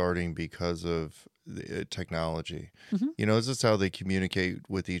are starting because of the technology. This is how they communicate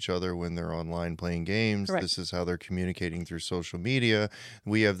with each other when they're online playing games. Correct. This is how they're communicating through social media.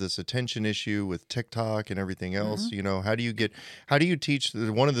 We have this attention issue with TikTok and everything else. How do you teach?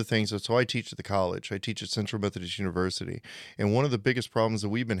 One of the things, so I teach at the college. I teach at Central Methodist University. And one of the biggest problems that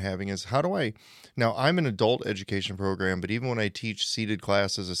we've been having is now I'm an adult education program, but even when I teach seated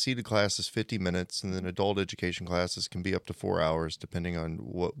classes, a seated class is 50 minutes, and then adult education classes can be up to 4 hours, depending on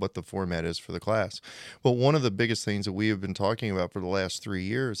what the format is for the class. But one of the biggest things that we have been talking about for the last 3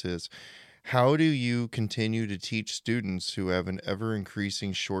 years is how do you continue to teach students who have an ever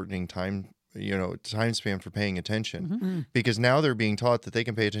increasing shortening time span for paying attention, because now they're being taught that they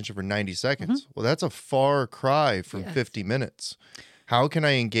can pay attention for 90 seconds. Well, that's a far cry from 50 minutes. How can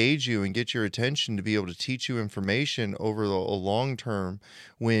I engage you and get your attention to be able to teach you information over a long term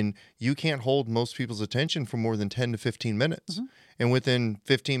when you can't hold most people's attention for more than 10 to 15 minutes? And within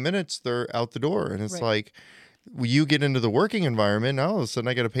 15 minutes, they're out the door. And it's like, you get into the working environment, now all of a sudden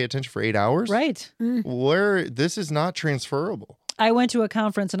I got to pay attention for 8 hours? Right. Where this is not transferable. I went to a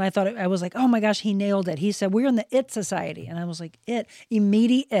conference and I was like, oh my gosh, he nailed it. He said, we're in the IT society. And I was like,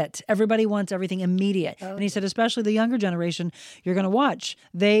 immediate. Everybody wants everything immediate. And he said, especially the younger generation, you're going to watch.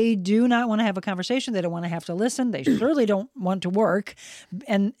 They do not want to have a conversation. They don't want to have to listen. They surely don't want to work.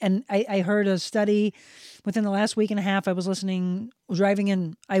 And I heard a study within the last week and a half. I was driving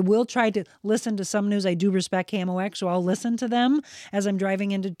in. I will try to listen to some news. I do respect KMOX, so I'll listen to them as I'm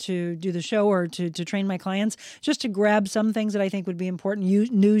driving in to do the show or to train my clients, just to grab some things that I think would be important,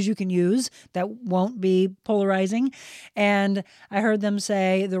 news you can use that won't be polarizing. And I heard them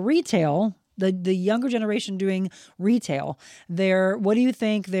say the retail, the younger generation doing retail, what do you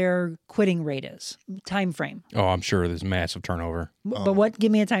think their quitting rate is? Time frame. Oh, I'm sure there's massive turnover. But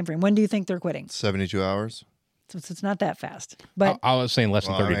give me a time frame. When do you think they're quitting? 72 hours? So it's not that fast. But I was saying less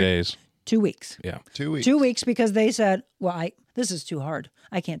than 30 days. 2 weeks. Yeah. 2 weeks. 2 weeks because they said, well, this is too hard.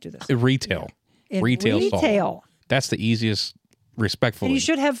 I can't do this. Retail. In Retail. Solve. That's the easiest, respectfully. And you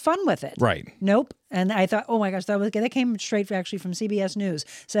should have fun with it. Right. Nope. And I thought, oh my gosh, that came straight actually from CBS News,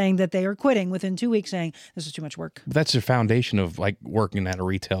 saying that they are quitting within 2 weeks, saying this is too much work. But that's the foundation of like working at a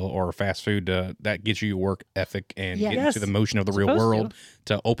retail or a fast food. That gets you your work ethic and get into the motion of the real world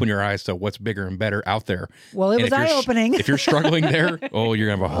to open your eyes to what's bigger and better out there. Well, it was eye-opening. If you're struggling there, you're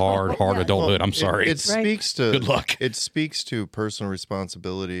gonna have a hard adulthood. I'm sorry. It speaks to good luck. It speaks to personal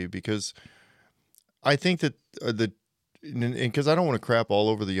responsibility, because I think that because I don't want to crap all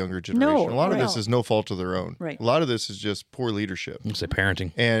over the younger generation. A lot of this is no fault of their own. Right. A lot of this is just poor leadership. You say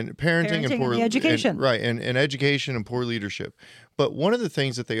parenting. And parenting and poor the education. and education and poor leadership. But one of the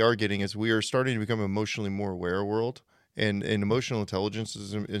things that they are getting is we are starting to become an emotionally more aware world. And emotional intelligence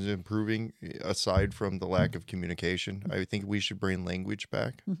is improving aside from the lack of communication. I think we should bring language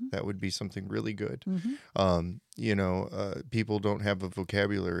back. That would be something really good. People don't have a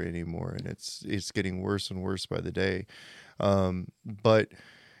vocabulary anymore, and it's getting worse and worse by the day. But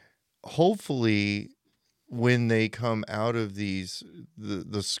hopefully when they come out of the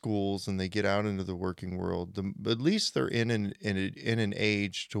schools and they get out into the working world, at least they're in an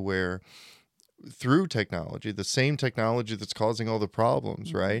age to where through technology, the same technology that's causing all the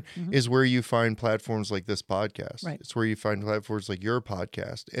problems, right, is where you find platforms like this podcast. Right. It's where you find platforms like your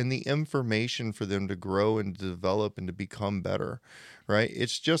podcast and the information for them to grow and develop and to become better, right?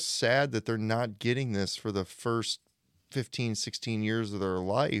 It's just sad that they're not getting this for the first 15, 16 years of their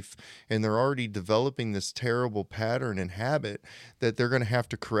life, and they're already developing this terrible pattern and habit that they're going to have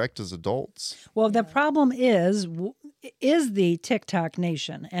to correct as adults. Well, the problem is the TikTok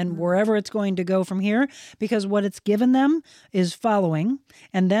nation and wherever it's going to go from here, because what it's given them is following,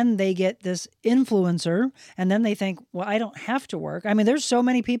 and then they get this influencer, and then they think, well, I don't have to work. I mean, there's so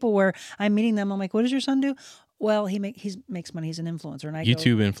many people where I'm meeting them, I'm like, what does your son do? Well, he makes money, he's an influencer. And I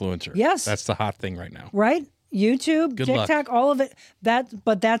YouTube go, influencer. Yes. That's the hot thing right now. Right? YouTube, Good TikTok, luck. all of it.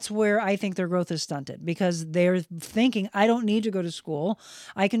 But that's where I think their growth is stunted, because they're thinking, I don't need to go to school.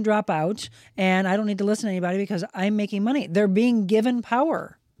 I can drop out and I don't need to listen to anybody because I'm making money. They're being given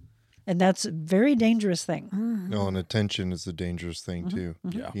power. And that's a very dangerous thing. No, and attention is the dangerous thing too.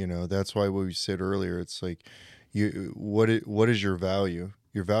 Yeah. That's why what we said earlier, it's like, what is your value?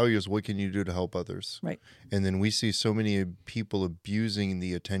 Your value is what can you do to help others? Right. And then we see so many people abusing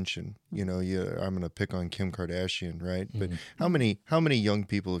the attention. I'm going to pick on Kim Kardashian, right? But how many young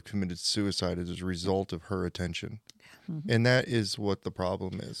people have committed suicide as a result of her attention? And that is what the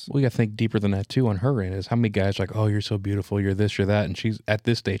problem is. We got to think deeper than that too on her end, is how many guys are like, oh, you're so beautiful, you're this, you're that. And she's at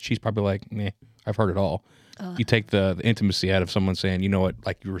this stage, she's probably like, meh, I've heard it all. You take the intimacy out of someone saying, you know what,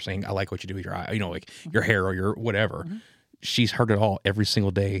 like you were saying, I like what you do with your eye, like your hair or your whatever. She's heard it all every single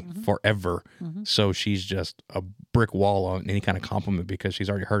day forever. So she's just a brick wall on any kind of compliment because she's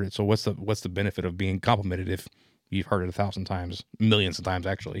already heard it. So what's the benefit of being complimented if you've heard it 1,000 times, millions of times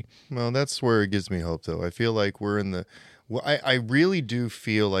actually? Well, that's where it gives me hope, though. I feel like we're in I really do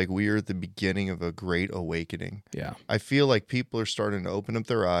feel like we are at the beginning of a great awakening. Yeah. I feel like people are starting to open up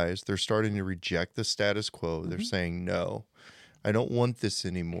their eyes. They're starting to reject the status quo. They're saying, no, I don't want this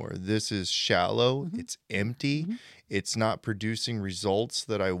anymore. This is shallow. It's empty. It's not producing results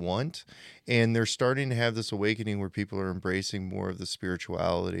that I want. And they're starting to have this awakening where people are embracing more of the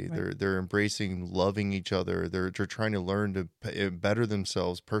spirituality. Right. They're embracing loving each other. They're trying to learn to better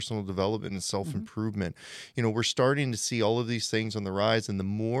themselves, personal development and self-improvement. We're starting to see all of these things on the rise. And the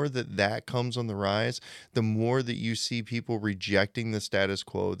more that comes on the rise, the more that you see people rejecting the status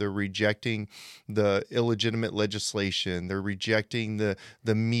quo. They're rejecting the illegitimate legislation. They're rejecting the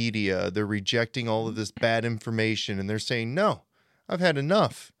media. They're rejecting all of this bad information. And they're saying, no, I've had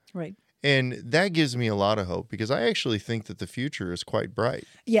enough. Right. And that gives me a lot of hope because I actually think that the future is quite bright.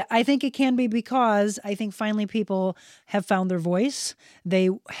 Yeah, I think it can be because I think finally people have found their voice. They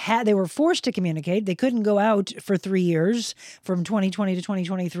were forced to communicate. They couldn't go out for 3 years from 2020 to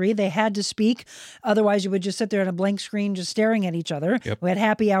 2023. They had to speak. Otherwise, you would just sit there on a blank screen just staring at each other. Yep. We had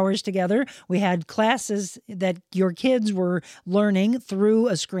happy hours together. We had classes that your kids were learning through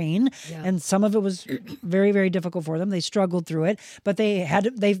a screen. Yeah. And some of it was very, very difficult for them. They struggled through it. But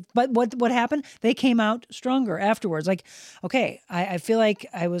what happened? They came out stronger afterwards. Like, okay, I feel like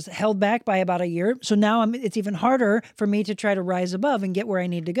I was held back by about a year. So now it's even harder for me to try to rise above and get where I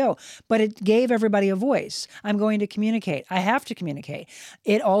need to go. But it gave everybody a voice. I'm going to communicate. I have to communicate.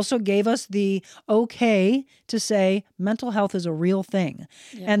 It also gave us the okay to say mental health is a real thing.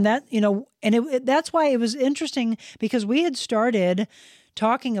 Yeah. And that, that's why it was interesting because we had started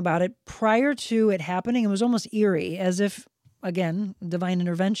talking about it prior to it happening. It was almost eerie, as if, again, divine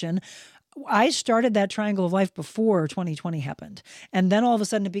intervention. I started that triangle of life before 2020 happened. And then all of a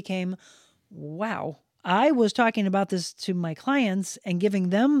sudden it became, wow, I was talking about this to my clients and giving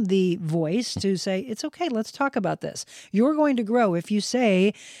them the voice to say, it's okay, let's talk about this. You're going to grow if you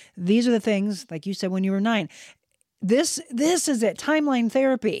say, these are the things, like you said when you were 9. This is it. Timeline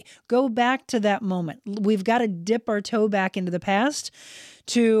therapy. Go back to that moment. We've got to dip our toe back into the past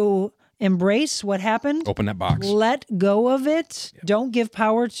to embrace what happened. Open that box. Let go of it. Yep. Don't give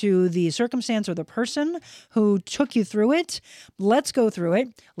power to the circumstance or the person who took you through it. Let's go through it.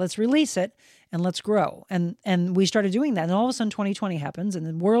 Let's release it. and let's grow. And we started doing that. And all of a sudden 2020 happens and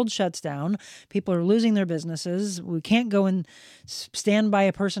the world shuts down. People are losing their businesses. We can't go and stand by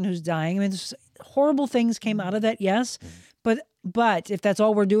a person who's dying. I mean, horrible things came out of that, yes. But if that's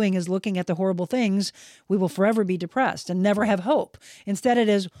all we're doing is looking at the horrible things, we will forever be depressed and never have hope. Instead, it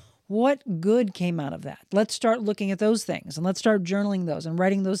is, what good came out of that? Let's start looking at those things and let's start journaling those and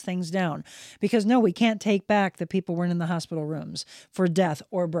writing those things down. Because no, we can't take back the people weren't in the hospital rooms for death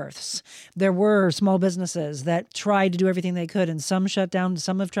or births. There were small businesses that tried to do everything they could and some shut down,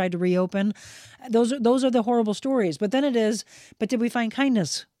 some have tried to reopen. Those are the horrible stories. But then but did we find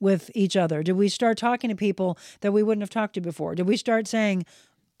kindness with each other? Did we start talking to people that we wouldn't have talked to before? Did we start saying,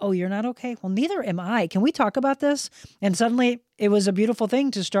 oh, you're not okay? Well, neither am I. Can we talk about this? And suddenly it was a beautiful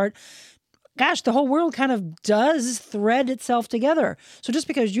thing to start. Gosh, the whole world kind of does thread itself together. So just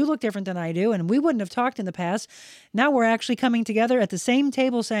because you look different than I do, and we wouldn't have talked in the past, now we're actually coming together at the same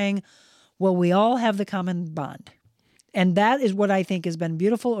table saying, well, we all have the common bond. And that is what I think has been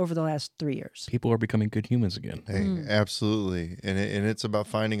beautiful over the last 3 years. People are becoming good humans again. Hey, absolutely. And it's about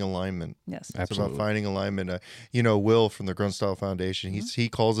finding alignment. Yes. It's about finding alignment. Will from the Grunstyle Foundation, he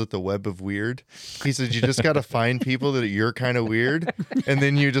calls it the web of weird. He says, you just got to find people that you're kind of weird, and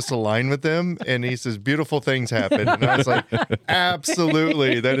then you just align with them. And he says, beautiful things happen. And I was like,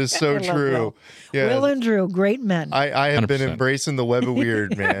 absolutely. That is so true. Yeah. Will and Drew, great men. I have 100%. been embracing the web of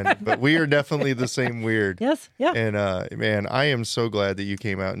weird, man. But we are definitely the same weird. Yes. Yeah. And man, I am so glad that you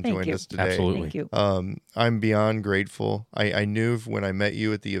came out and joined us today. Absolutely. Thank you. I'm beyond grateful. I knew when I met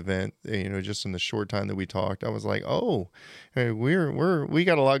you at the event, just in the short time that we talked, I was like, oh, hey, we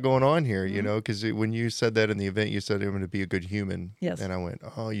got a lot going on here, because when you said that in the event, you said I'm going to be a good human. Yes. And I went,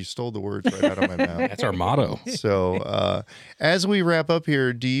 oh, you stole the words right out of my mouth. That's our motto. So as we wrap up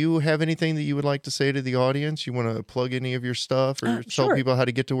here, do you have anything that you would like to say to the audience? You want to plug any of your stuff or tell sure. people how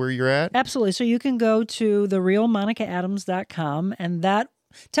to get to where you're at? Absolutely. So you can go to therealmonicaadams.com, and that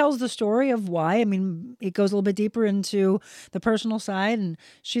tells the story of why. I mean, it goes a little bit deeper into the personal side, and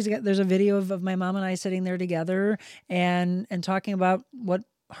there's a video of my mom and I sitting there together and talking about what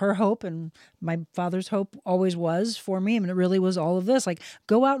her hope and my father's hope always was for me. I mean, it really was all of this, like,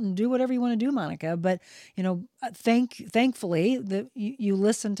 go out and do whatever you want to do, Monica. But, thankfully that you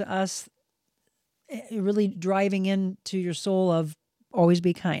listen to us, really driving into your soul of always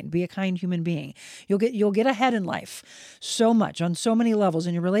be kind. Be a kind human being. You'll get ahead in life so much on so many levels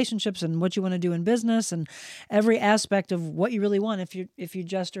in your relationships and what you want to do in business and every aspect of what you really want if you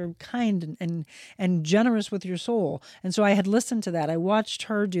just are kind and generous with your soul. And so I had listened to that. I watched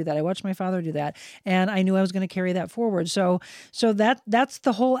her do that. I watched my father do that, and I knew I was going to carry that forward. So that's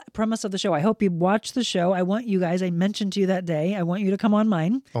the whole premise of the show. I hope you watch the show. I want you guys, I mentioned to you that day, I want you to come on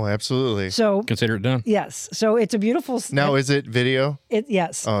mine. Oh, absolutely. So Consider it done. yes. So it's a beautiful. Now, is it video?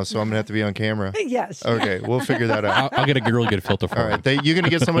 Yes. Oh, so I'm going to have to be on camera. Yes. Okay, we'll figure that out. I'll get a really good filter for All it. right, you're going to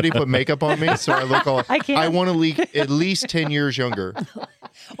get somebody to put makeup on me so I look all... I can't. I want to look at least 10 years younger.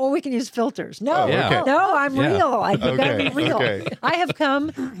 Or we can use filters. No, Oh, okay. no, I'm Yeah. real. I gotta be Okay, real. okay. I have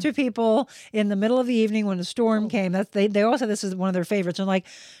come to people in the middle of the evening when a storm came. They all said this is one of their favorites. And like,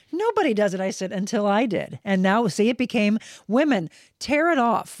 nobody does it. I said, until I did. And now, see, it became women. Tear it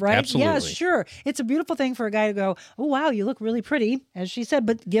off, right? Absolutely. Yeah, sure. It's a beautiful thing for a guy to go, oh, wow, you look really pretty, as she said,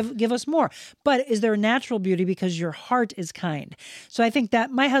 but give us more. But is there a natural beauty because your heart is kind? So I think that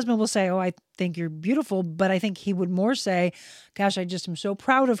my husband will say, oh, I think you're beautiful, but I think he would more say, gosh, I just am so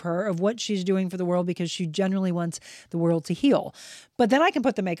proud of her, of what she's doing for the world, because she genuinely wants the world to heal. But then I can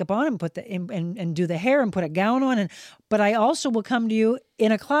put the makeup on and put and do the hair and put a gown on, but I also will come to you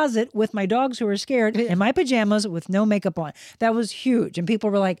in a closet with my dogs who are scared in my pajamas with no makeup on. That was huge. And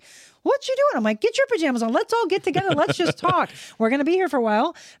people were like, what you doing? I'm like, get your pajamas on. Let's all get together. Let's just talk. We're going to be here for a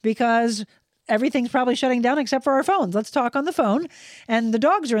while because everything's probably shutting down except for our phones. Let's talk on the phone. And the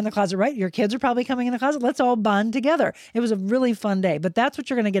dogs are in the closet, right? Your kids are probably coming in the closet. Let's all bond together. It was a really fun day, but that's what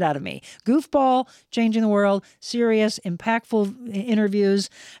you're going to get out of me. Goofball, changing the world, serious, impactful interviews.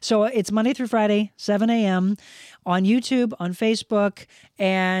 So it's Monday through Friday, 7 a.m. on YouTube, on Facebook,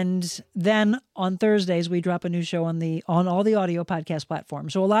 and then on Thursdays we drop a new show on all the audio podcast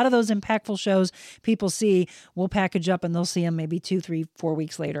platforms. So a lot of those impactful shows people see, we'll package up and they'll see them maybe 2, 3, 4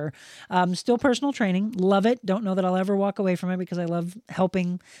 weeks later. Still personal training, love it. Don't know that I'll ever walk away from it because I love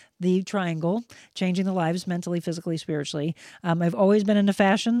helping the triangle, changing the lives mentally, physically, spiritually. I've always been into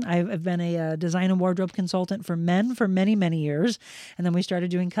fashion. I've been a design and wardrobe consultant for men for many, many years. And then we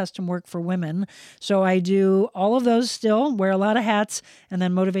started doing custom work for women. So I do all of those still, wear a lot of hats, and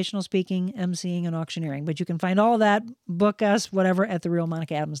then motivational speaking, emceeing, and auctioneering. But you can find all of that, book us, whatever, at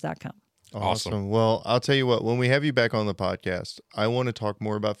therealmonicaadams.com. Awesome. Well, I'll tell you what, when we have you back on the podcast, I want to talk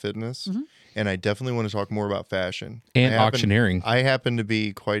more about fitness. and I definitely want to talk more about fashion And auctioneering. I happen to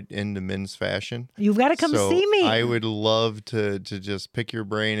be quite into men's fashion. You've got to come So see me. I would love to just pick your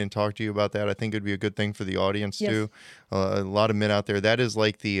brain and talk to you about that. I think it'd be a good thing for the audience Yes. too. A lot of men out there. That is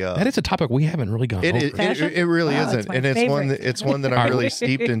like the That is a topic we haven't really gone it, over. it, Fashion? it really Wow, isn't, it's my and it's one favorite. that it's one that I'm really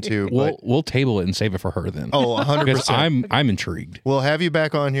steeped into. But, We'll table it and save it for her then. oh, 100%. because I'm intrigued. We'll have you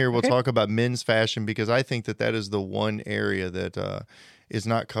back on here. We'll talk about men's fashion because I think that is the one area that is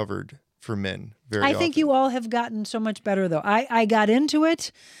not covered for men very I think often. you all have gotten so much better, though. I got into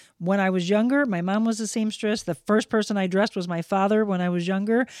it when I was younger. My mom was a seamstress. The first person I dressed was my father when I was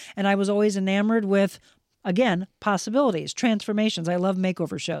younger. And I was always enamored with, again, possibilities, transformations. I love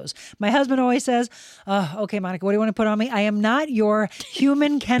makeover shows. My husband always says, okay, Monica, what do you want to put on me? I am not your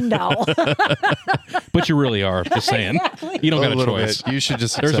human Ken doll. But you really are. Just saying. You don't got a little choice. bit. You should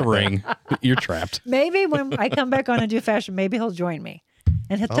just There's a accept that. ring. You're trapped. Maybe when I come back on and do fashion, maybe he'll join me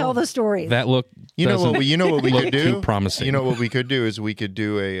and he'll tell the stories. That look. You know doesn't what we look could too do? promising. You know what we could do is we could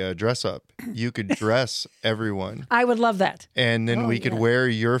do a dress up. You could dress everyone, I would love that. and then we could wear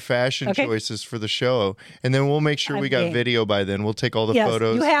your fashion Okay. choices for the show, and then we'll make sure we I'm got game. video by then. We'll take all the Yes,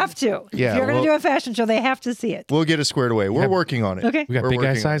 photos. you have to. Yeah, if you're going well- to do a fashion show, they have to see it. We'll get it squared away. We're working on it. Okay. We got We're big guy working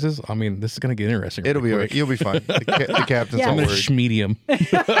on it. sizes. I mean, this is going to get interesting. It'll be real all right. quick. You'll be fine. The captain's Yeah. all I'm going worried. to medium.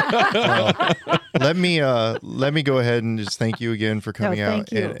 let me go ahead and just thank you again for coming thank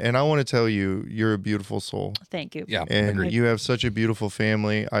out. you. And I want to tell you, you're a beautiful soul. Thank you. Yeah. And agreed. you have such a beautiful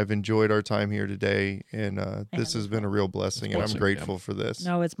family. I've enjoyed our time here today, and this has been a real blessing, and I'm blessing, grateful for this.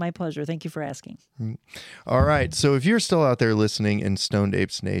 No, it's my pleasure. Thank you for asking. All right, so if you're still out there listening in Stoned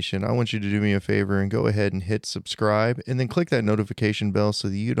Apes Nation, I want you to do me a favor and go ahead and hit subscribe, and then click that notification bell so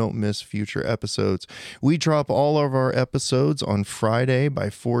that you don't miss future episodes. We drop all of our episodes on Friday by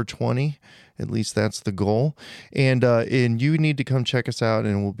 4:20. At least that's the goal. And you need to come check us out,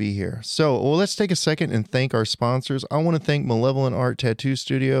 and we'll be here. So, let's take a second and thank our sponsors. I want to thank Malevolent Art Tattoo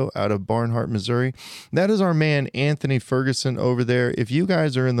Studio out of Barnhart, Missouri. That is our man, Anthony Ferguson, over there. If you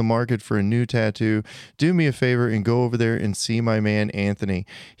guys are in the market for a new tattoo, do me a favor and go over there and see my man, Anthony.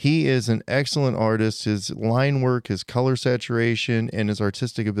 He is an excellent artist. His line work, his color saturation, and his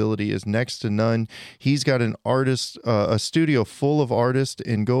artistic ability is next to none. He's got a studio full of artists,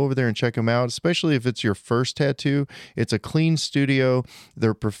 and go over there and check him out. Especially if it's your first tattoo. It's a clean studio.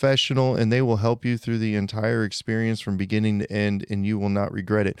 They're professional, and they will help you through the entire experience from beginning to end, and you will not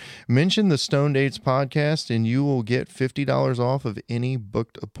regret it. Mention the Stoned Apes podcast, and you will get $50 off of any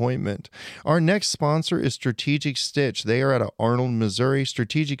booked appointment. Our next sponsor is Strategic Stitch. They are out of Arnold, Missouri.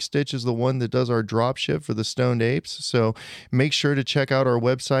 Strategic Stitch is the one that does our drop ship for the Stoned Apes, so make sure to check out our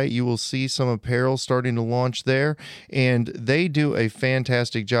website. You will see some apparel starting to launch there, and they do a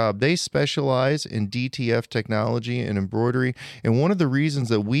fantastic job. They specialize in DTF technology and embroidery. And one of the reasons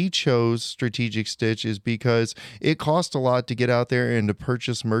that we chose Strategic Stitch is because it costs a lot to get out there and to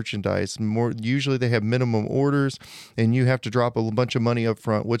purchase merchandise. Usually they have minimum orders, and you have to drop a bunch of money up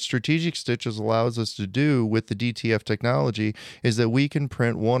front. What Strategic Stitches allows us to do with the DTF technology is that we can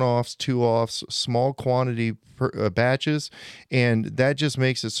print one-offs, two-offs, small quantity batches, and that just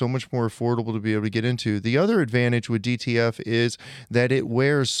makes it so much more affordable to be able to get into. The other advantage with DTF is that it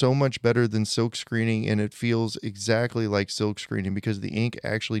wears so much better than silk screening, and it feels exactly like silk screening because the ink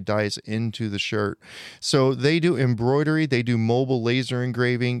actually dyes into the shirt. So they do embroidery, they do mobile laser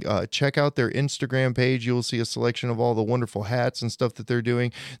engraving. Check out their Instagram page. You'll see a selection of all the wonderful hats and stuff that they're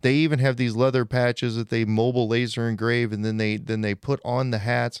doing. They even have these leather patches that they mobile laser engrave, and then they put on the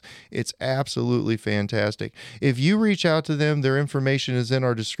hats. It's absolutely fantastic. If you reach out to them, their information is in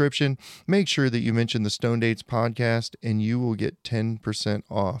our description. Make sure that you mention the Stoned Apes podcast, and you will get 10%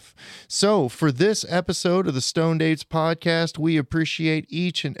 off. So for this episode of the Stoned Apes podcast, we appreciate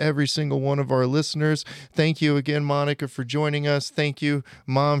each and every single one of our listeners. Thank you again, Monica, for joining us. Thank you,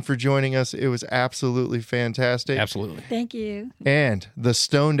 Mom, for joining us. It was absolutely fantastic. Absolutely. Thank you. And the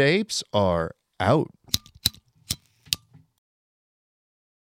Stoned Apes are out.